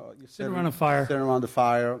around a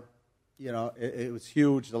fire, it was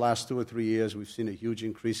huge. The last 2 or 3 years, we've seen a huge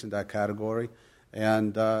increase in that category,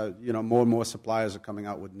 and more and more suppliers are coming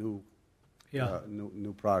out with new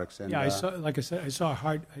products. And, I saw. Like I said,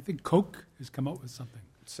 I think Coke has come up with something.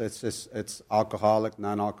 It's alcoholic,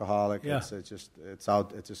 non-alcoholic. Yeah. It's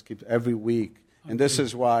out. It just keeps every week, and this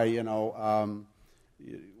is why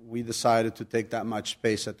we decided to take that much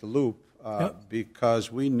space at the Loop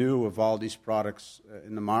because we knew of all these products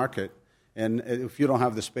in the market. And if you don't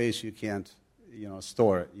have the space, you can't,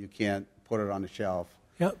 store it. You can't put it on the shelf.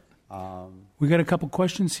 Yep. We got a couple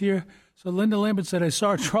questions here. So Linda Lambert said, I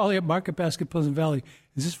saw a trolley at Market Basket, Pleasant Valley.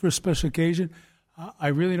 Is this for a special occasion? I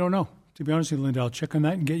really don't know. To be honest with you, Linda, I'll check on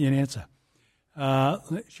that and get you an answer.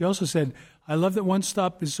 She also said, I love that One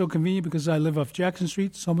Stop is so convenient because I live off Jackson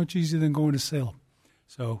Street, so much easier than going to Salem.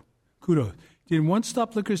 So kudos. Did One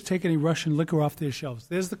Stop Liquors take any Russian liquor off their shelves?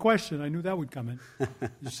 There's the question. I knew that would come in.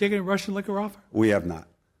 Did you take any Russian liquor off? We have not.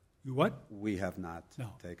 You what? We have not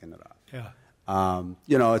taken it off. Yeah.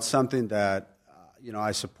 It's something that,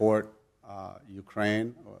 I support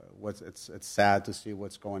Ukraine. It's sad to see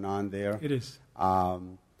what's going on there. It is.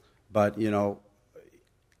 But,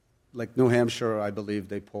 like New Hampshire, I believe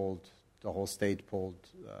they pulled the whole state pulled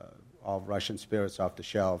all Russian spirits off the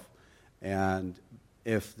shelf. And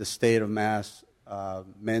if the state of Mass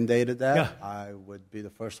mandated that, I would be the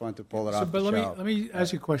first one to pull it off the shelf. Let me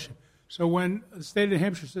ask you a question. So when the state of New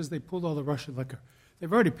Hampshire says they pulled all the Russian liquor,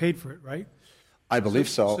 they've already paid for it, right? I believe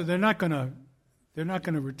so. So they're not going to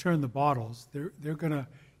return the bottles. They're going to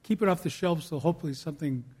keep it off the shelves till hopefully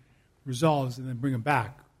something resolves and then bring them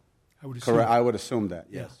back. I would assume. Correct. I would assume that.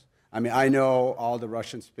 Yes. Yeah. I mean, I know all the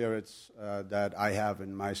Russian spirits that I have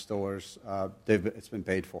in my stores. It's been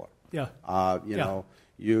paid for. Yeah. You know,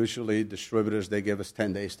 usually distributors, they give us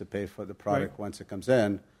 10 days to pay for the product once it comes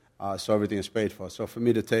in, so everything is paid for. So for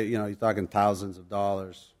me to take, you're talking thousands of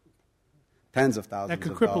dollars, tens of thousands of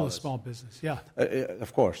dollars. That could cripple a small business,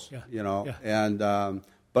 of course, and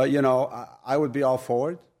but I would be all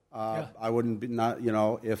for it. I wouldn't be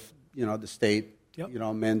if the state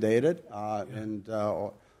mandated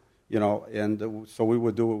so we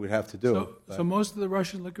would do what we have to do. So most of the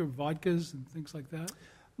Russian liquor, vodkas and things like that.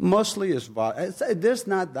 Mostly is vodka. There's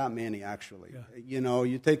not that many, actually. Yeah.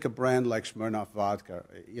 You take a brand like Smirnoff Vodka.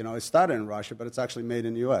 It started in Russia, but it's actually made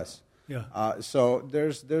in the U.S. Yeah. So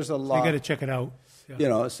there's a lot. You got to check it out.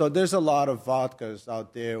 Yeah. So there's a lot of vodkas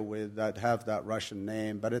out there that have that Russian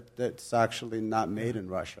name, but it's actually not made in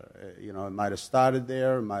Russia. It might have started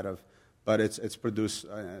there, but it's produced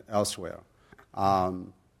elsewhere.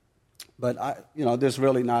 But there's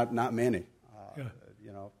really not many.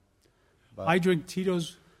 I drink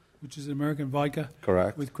Tito's, which is an American vodka.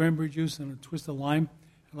 Correct. With cranberry juice and a twist of lime.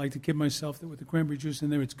 I like to kid myself that with the cranberry juice in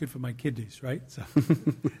there, it's good for my kidneys, right? So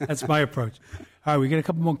that's my approach. All right, we got a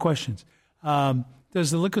couple more questions.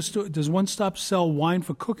 Does the liquor store, does One Stop sell wine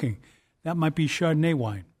for cooking? That might be Chardonnay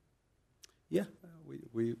wine. Yeah,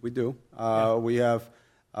 we do. We have,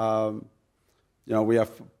 we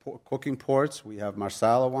have cooking ports. We have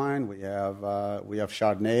Marsala wine. We have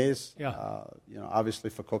Chardonnays. Yeah. Obviously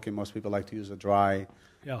for cooking, most people like to use a dry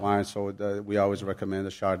wine, so we always recommend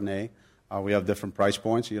a Chardonnay. We have different price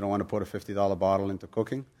points. You don't want to put a $50 bottle into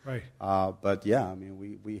cooking. Right. But yeah, I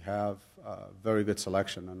mean, we have very good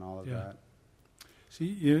selection and all of that. See,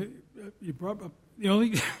 you brought up the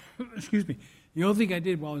only excuse me. The only thing I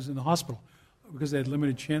did while I was in the hospital, because they had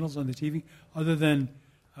limited channels on the TV, other than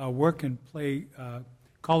work and play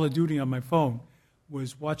Call of Duty on my phone,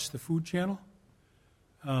 was watch the Food Channel.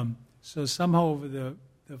 So somehow over the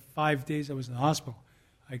 5 days I was in the hospital,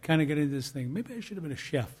 I kind of get into this thing. Maybe I should have been a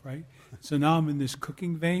chef, right? So now I'm in this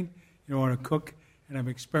cooking vein. I want to cook, and I'm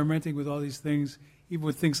experimenting with all these things, even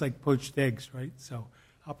with things like poached eggs, right? So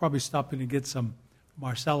I'll probably stop in and get some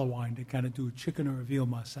Marsala wine to kind of do chicken or veal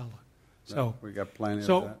Marsala. So we got plenty of that.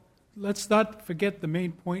 So let's not forget the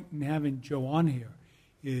main point in having Joe on here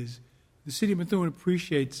is the city of Methuen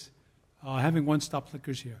appreciates having One Stop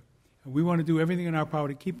Liquors here. And we want to do everything in our power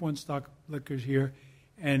to keep One Stop Liquors here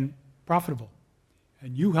and profitable.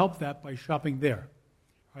 And you help that by shopping there,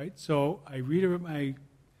 right? So I reiterate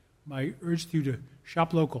my urge to you to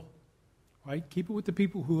shop local, right? Keep it with the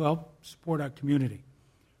people who help support our community,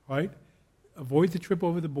 right? Avoid the trip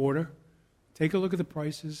over the border. Take a look at the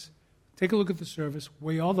prices. Take a look at the service.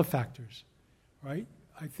 Weigh all the factors, right?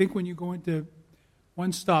 I think when you go into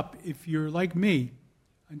One Stop, if you're like me,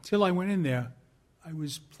 until I went in there, I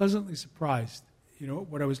was pleasantly surprised,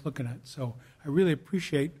 what I was looking at. So I really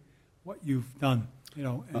appreciate what you've done.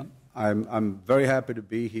 I'm very happy to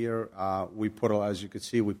be here. As you can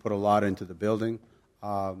see, we put a lot into the building.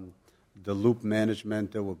 The Loop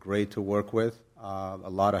management, they were great to work with. A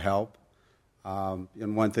lot of help.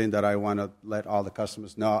 And one thing that I want to let all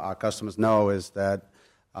our customers know, is that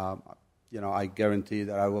I guarantee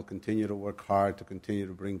that I will continue to work hard to continue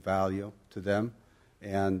to bring value to them.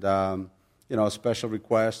 And special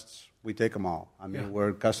requests, we take them all. I mean, we're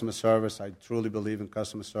in customer service. I truly believe in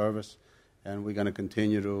customer service. And we're going to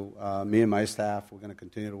continue to, me and my staff, we're going to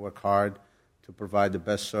continue to work hard to provide the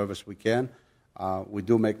best service we can. We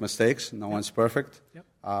do make mistakes. No one's perfect.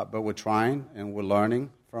 But we're trying and we're learning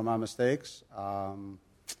from our mistakes.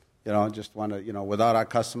 Just want to, without our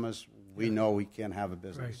customers, we know we can't have a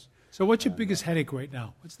business. Right. So what's your biggest headache right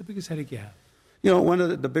now? What's the biggest headache you have? One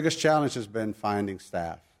of the biggest challenges has been finding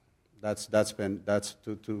staff. That's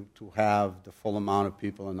to have the full amount of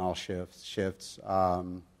people in all shifts.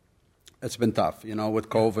 It's been tough, with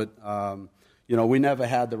COVID. We never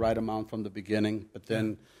had the right amount from the beginning, but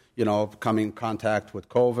then, coming in contact with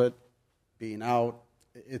COVID, being out,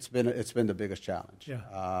 it's been the biggest challenge.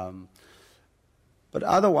 Yeah. But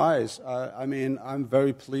otherwise, I'm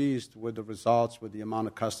very pleased with the results, with the amount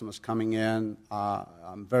of customers coming in.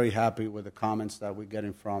 I'm very happy with the comments that we're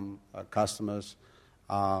getting from customers.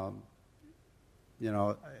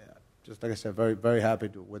 just like I said, very, very happy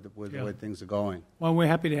with the way things are going. Well, we're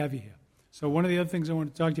happy to have you here. So one of the other things I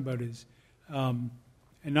want to talk to you about is, and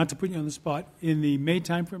not to put you on the spot, in the May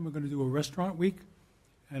timeframe, we're going to do a restaurant week,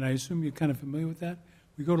 and I assume you're kind of familiar with that.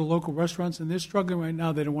 We go to local restaurants, and they're struggling right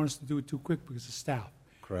now. They don't want us to do it too quick because of staff.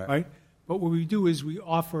 Correct. Right? But what we do is we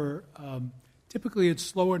offer, typically it's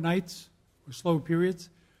slower nights or slower periods,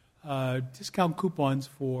 discount coupons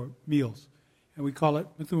for meals. And we call it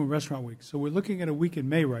Methuen Restaurant Week. So we're looking at a week in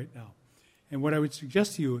May right now. And what I would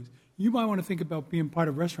suggest to you is you might want to think about being part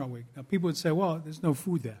of Restaurant Week. Now, people would say, well, there's no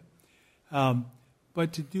food there.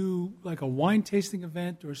 But to do like a wine tasting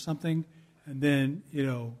event or something, and then,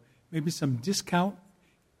 maybe some discount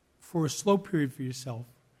for a slow period for yourself,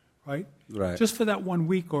 right? Right. Just for that 1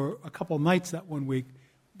 week or a couple of nights that 1 week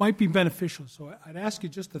might be beneficial. So I'd ask you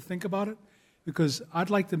just to think about it, because I'd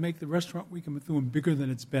like to make the Restaurant Week in Methuen bigger than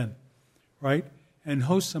it's been, right? And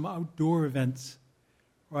host some outdoor events,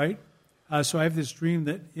 right? So I have this dream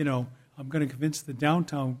that, I'm going to convince the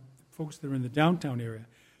downtown folks that are in the downtown area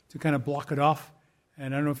to kind of block it off.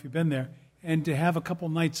 And I don't know if you've been there. And to have a couple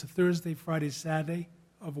nights, a Thursday, Friday, Saturday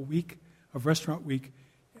of a week, of Restaurant Week,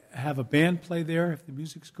 have a band play there if the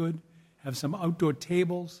music's good, have some outdoor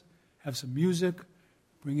tables, have some music,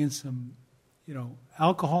 bring in some,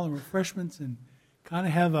 alcohol and refreshments, and kind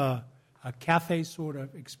of have a cafe sort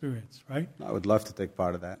of experience, right? I would love to take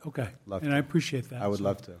part of that. Okay. Love and to. I appreciate that. I would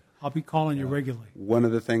love to. I'll be calling you regularly. One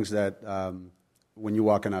of the things that when you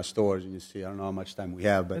walk in our stores and you see, I don't know how much time we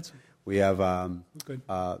have, but we have a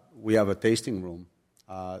tasting room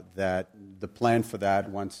that the plan for that,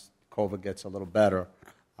 once COVID gets a little better,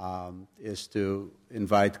 is to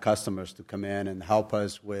invite customers to come in and help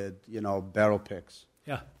us with, barrel picks.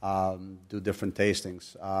 Yeah. Do different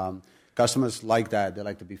tastings. Customers like that. They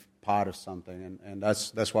like to be part of something, and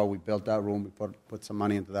that's why we built that room. We put some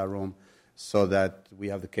money into that room so that we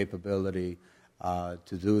have the capability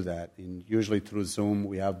to do that. And usually through Zoom,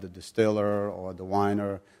 we have the distiller or the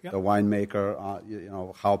winer, the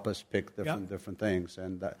winemaker, help us pick different things.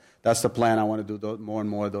 And that's the plan. I want to do more and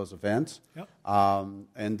more of those events. Yep.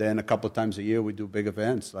 And then a couple of times a year, we do big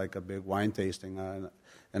events, like a big wine tasting.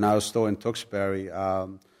 In our store in Tewksbury,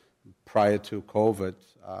 prior to COVID,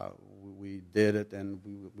 we did it, and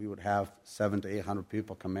we would have 700 to 800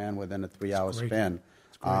 people come in within a 3-hour span.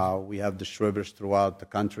 We have distributors throughout the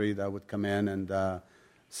country that would come in and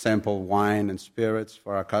sample wine and spirits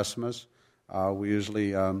for our customers. We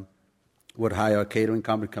usually would hire a catering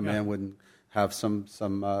company to come in and have some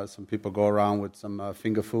people go around with some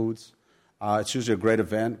finger foods. It's usually a great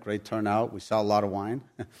event, great turnout. We sell a lot of wine.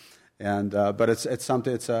 But it's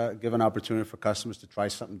something. It's a given opportunity for customers to try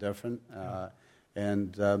something different,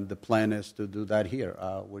 and the plan is to do that here.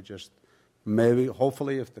 We're just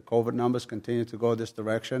hopefully, if the COVID numbers continue to go this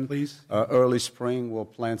direction, please, early spring we'll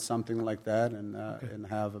plan something like that and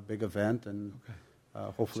have a big event, and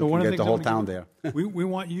hopefully we can get the whole town there. we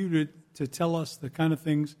want you to tell us the kind of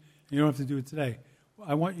things. You don't have to do it today.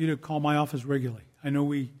 I want you to call my office regularly. I know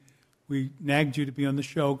we nagged you to be on the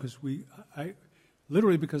show because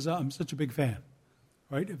I'm such a big fan,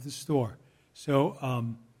 right, of the store. So,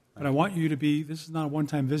 but I want you to be, this is not a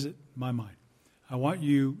one-time visit in my mind. I want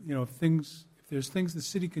you, if there's things the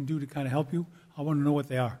city can do to kind of help you, I want to know what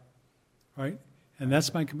they are, right? And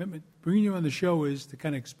that's my commitment. Bringing you on the show is to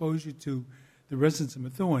kind of expose you to the residents of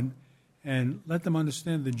Methuen and let them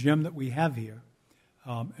understand the gem that we have here,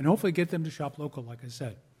 and hopefully get them to shop local, like I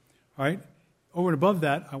said, all right? Over and above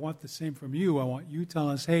that, I want the same from you. I want you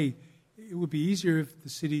telling us, hey, it would be easier if the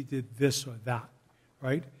city did this or that,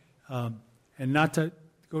 right? And not to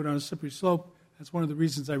go down a slippery slope. That's one of the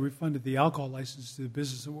reasons I refunded the alcohol license to the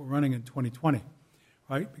business that we're running in 2020,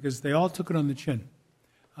 right? Because they all took it on the chin.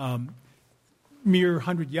 Mere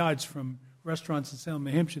 100 yards from restaurants in Salem,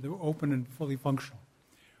 New Hampshire that were open and fully functional,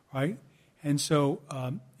 right? And so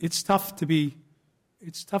it's tough to be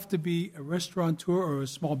a restaurateur or a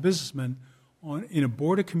small businessman in a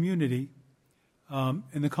border community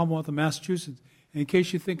in the Commonwealth of Massachusetts. And in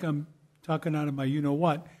case you think I'm talking out of my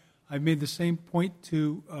you-know-what, I made the same point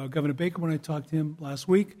to Governor Baker when I talked to him last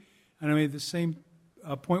week, and I made the same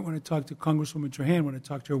point when I talked to Congresswoman Trahan when I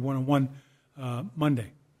talked to her one-on-one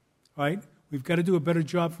Monday, right? We've got to do a better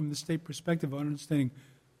job from the state perspective of understanding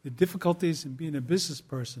the difficulties in being a business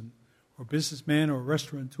person or businessman or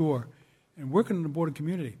restaurateur and working in the border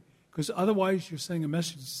community, because otherwise you're sending a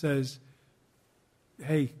message that says,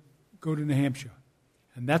 hey, go to New Hampshire.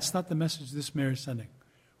 And that's not the message this mayor is sending,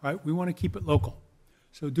 right? We want to keep it local.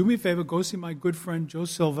 So do me a favor, go see my good friend Joe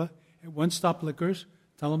Silva at One Stop Liquors.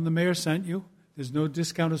 Tell him the mayor sent you. There's no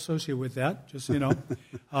discount associated with that, just so you know.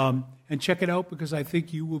 And check it out, because I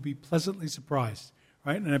think you will be pleasantly surprised,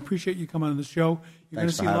 right? And I appreciate you coming on the show. You're going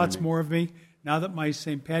to see lots more of me. Now that my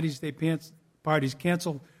St. Paddy's Day party's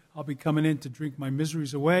canceled, I'll be coming in to drink my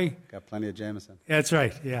miseries away. Got plenty of Jameson. That's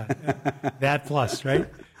right, yeah. That plus, right?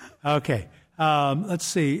 Okay. Let's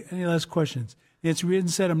see. Any last questions? Nancy Reardon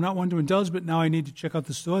said, I'm not one to indulge, but now I need to check out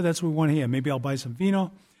the store. That's what we want here. Maybe I'll buy some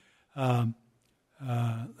vino.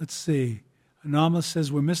 Let's see. Anomalous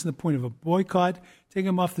says, we're missing the point of a boycott. Take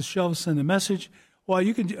them off the shelves, send a message. Well,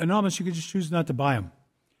 Anomalous, you can just choose not to buy them,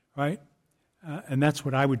 right? And that's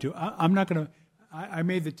what I would do. I'm not going to, I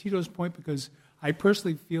made the Tito's point because I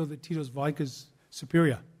personally feel that Tito's vodka is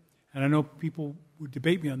superior. And I know people would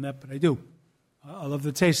debate me on that, but I do. I love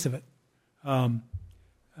the taste of it.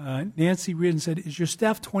 Nancy Reardon said, is your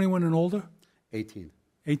staff 21 and older? 18.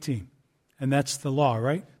 18. And that's the law,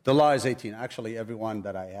 right? The law is 18. Actually, everyone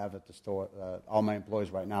that I have at the store, all my employees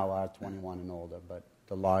right now are 21 and older, but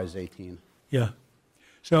the law is 18. Yeah.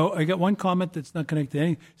 So I got one comment that's not connected to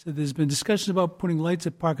anything. So there's been discussions about putting lights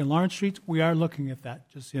at Park and Lawrence Streets. We are looking at that,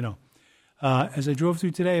 just so you know. As I drove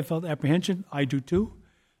through today, I felt apprehension. I do too.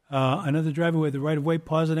 Another driver with the right-of-way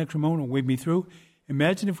paused an extra moment and waved me through.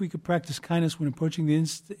 Imagine if we could practice kindness when approaching the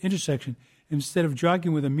intersection instead of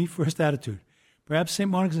jogging with a me-first attitude. Perhaps St.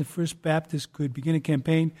 Monica's and First Baptist could begin a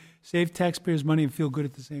campaign, save taxpayers money, and feel good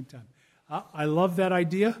at the same time. I love that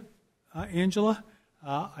idea, Angela.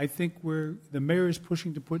 I think the mayor is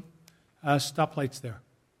pushing to put stoplights there.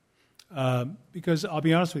 Because I'll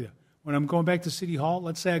be honest with you, when I'm going back to City Hall,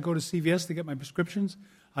 let's say I go to CVS to get my prescriptions,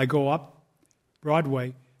 I go up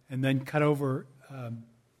Broadway and then cut over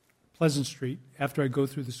Pleasant Street after I go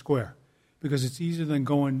through the square, because it's easier than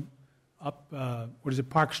going up,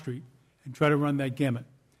 Park Street, and try to run that gamut.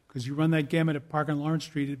 Because you run that gamut at Park and Lawrence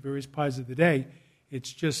Street at various parts of the day,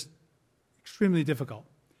 it's just extremely difficult.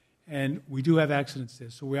 And we do have accidents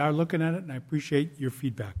there. So we are looking at it, and I appreciate your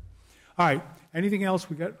feedback. All right, anything else?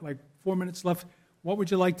 We got like 4 minutes left. What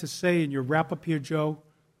would you like to say in your wrap-up here, Joe?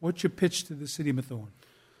 What's your pitch to the city of Methuen?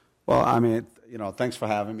 Well, I mean, thanks for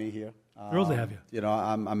having me here. Thrilled to have you.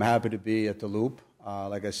 I'm happy to be at the Loop.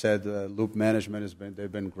 Like I said, the Loop management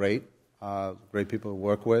they've been great. Great people to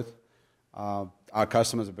work with. Our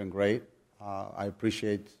customers have been great. I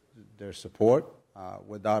appreciate their support.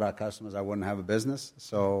 Without our customers, I wouldn't have a business.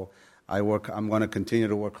 So I'm going to continue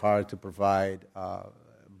to work hard to provide,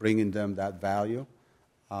 bringing them that value.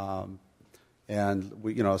 And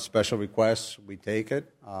we, special requests, we take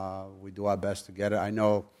it. We do our best to get it. I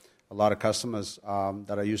know a lot of customers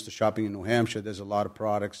that are used to shopping in New Hampshire. There's a lot of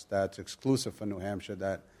products that's exclusive for New Hampshire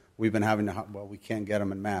that we've been having we can't get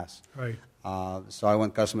them in mass. Right. So I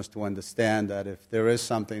want customers to understand that if there is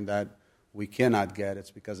something that we cannot get,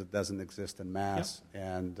 it's because it doesn't exist in mass, yep.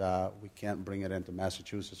 And we can't bring it into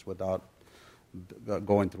Massachusetts without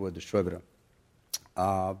going through a distributor.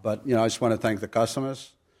 But, I just want to thank the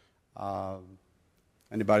customers.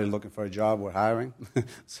 Anybody looking for a job, we're hiring.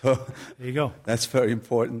 So there you go. That's very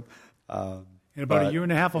important. In about a year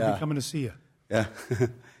and a half, I'll be coming to see you. Yeah.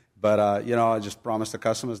 But, I just promised the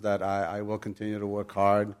customers that I will continue to work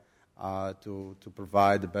hard to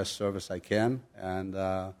provide the best service I can.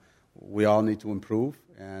 And we all need to improve,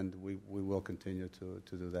 and we will continue to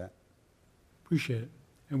do that. Appreciate it.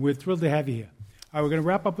 And we're thrilled to have you here. All right, we're going to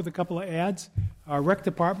wrap up with a couple of ads. Our rec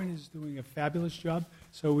department is doing a fabulous job.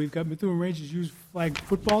 So we've got Methuen Rangers Youth Flag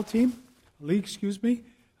Football Team, League,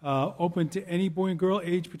 open to any boy and girl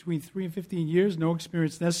aged between 3 and 15 years, no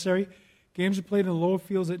experience necessary. Games are played in the lower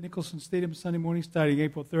fields at Nicholson Stadium Sunday morning starting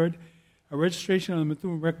April 3rd. A registration on the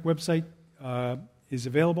Methuen Rec website is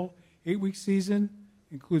available. 8-week season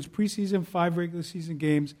includes preseason, 5 regular season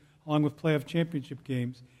games, along with playoff championship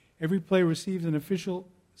games. Every player receives an official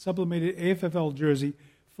sublimated AFFL jersey,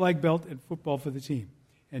 flag belt, and football for the team,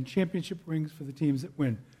 and championship rings for the teams that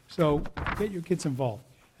win. So get your kids involved.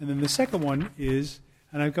 And then the second one is,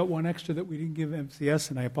 and I've got one extra that we didn't give MCS,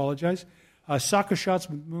 and I apologize, Soccer Shots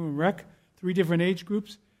with Methuen Rec, 3 different age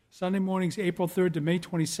groups, Sunday mornings, April 3rd to May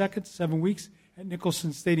 22nd, 7 weeks at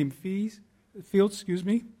Nicholson Stadium Field.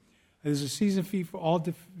 There's a season fee for all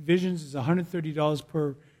divisions. It's $130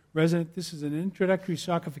 per resident. This is an introductory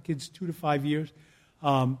soccer for kids 2 to 5 years.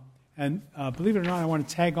 And believe it or not, I want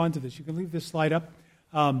to tag on to this. You can leave this slide up.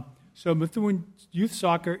 So Methuen Youth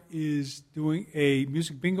Soccer is doing a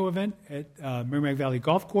music bingo event at Merrimack Valley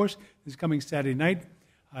Golf Course. This is coming Saturday night.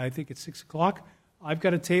 I think it's 6 o'clock. I've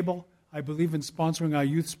got a table. I believe in sponsoring our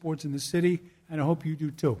youth sports in the city, and I hope you do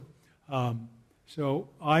too. So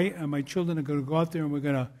I and my children are going to go out there, and we're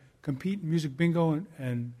going to compete in music bingo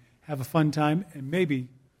and have a fun time, and maybe,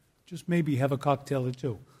 just maybe, have a cocktail or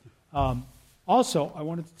two. Also, I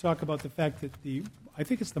wanted to talk about the fact that I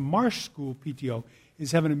think it's the Marsh School PTO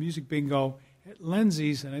is having a music bingo at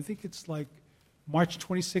Lindsay's, and I think it's like March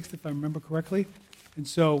 26th, if I remember correctly. And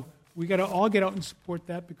so we got to all get out and support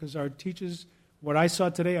that because our teachers, what I saw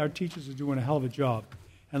today, our teachers are doing a hell of a job.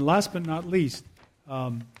 And last but not least,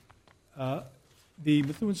 the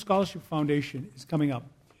Methuen Scholarship Foundation is coming up.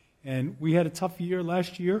 And we had a tough year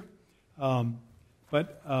last year,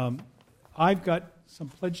 but I've got some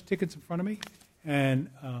pledge tickets in front of me, and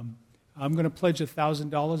I'm going to pledge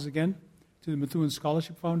 $1,000 again to the Methuen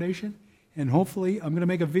Scholarship Foundation, and hopefully I'm going to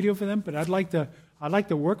make a video for them. But I'd like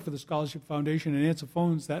to work for the Scholarship Foundation and answer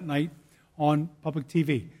phones that night on public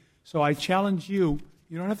TV. So I challenge you.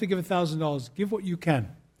 You don't have to give $1,000. Give what you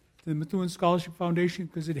can to the Methuen Scholarship Foundation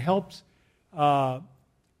because it helps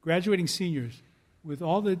graduating seniors with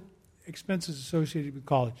all the expenses associated with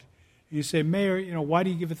college. And you say, Mayor, why do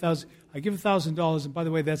you give $1,000? I give $1,000, and by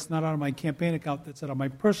the way, that's not out of my campaign account. That's out of my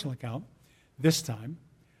personal account this time.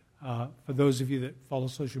 For those of you that follow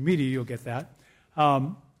social media, you'll get that.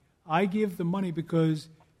 I give the money because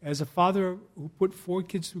as a father who put 4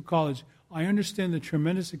 kids through college, I understand the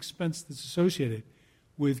tremendous expense that's associated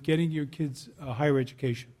with getting your kids higher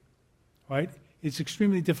education, right? It's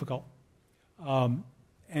extremely difficult.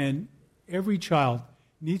 And every child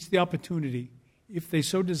needs the opportunity, if they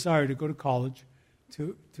so desire, to go to college,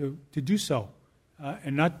 to do so,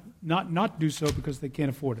 and not do so because they can't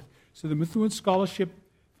afford it. So the Methuen Scholarship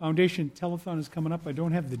Foundation telethon is coming up. I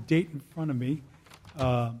don't have the date in front of me,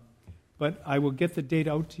 but I will get the date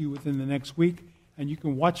out to you within the next week, and you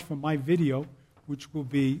can watch from my video, which will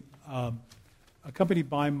be accompanied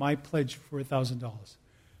by my pledge for $1,000.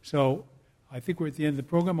 So I think we're at the end of the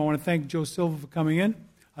program. I want to thank Joe Silva for coming in.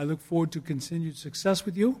 I look forward to continued success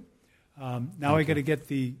with you. Now I got to get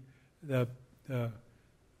the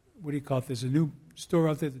what do you call it? There's a new store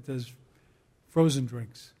out there that does frozen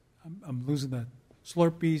drinks. I'm losing the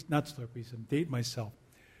Slurpees, not Slurpees. I'm dating myself.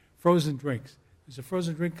 Frozen drinks. There's a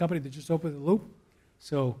frozen drink company that just opened the Loop,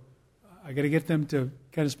 so I got to get them to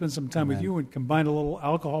kind of spend some time with you and combine a little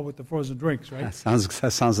alcohol with the frozen drinks, right?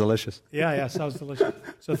 That sounds delicious. Yeah, sounds delicious.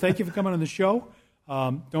 So thank you for coming on the show.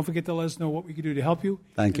 Don't forget to let us know what we can do to help you.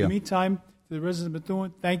 Thank you. In the meantime, to the residents of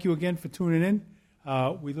Methuen, thank you again for tuning in.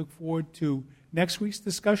 We look forward to next week's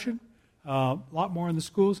discussion, a lot more in the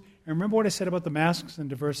schools. And remember what I said about the masks and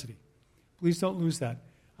diversity. Please don't lose that.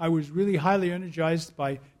 I was really highly energized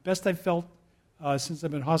by, best I've felt since I've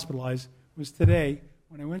been hospitalized, was today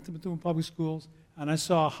when I went to Methuen Public Schools and I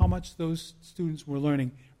saw how much those students were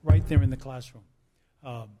learning right there in the classroom.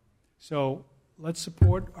 So let's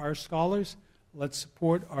support our scholars. Let's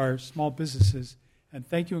support our small businesses. And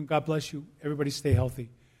thank you and God bless you. Everybody stay healthy.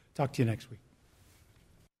 Talk to you next week.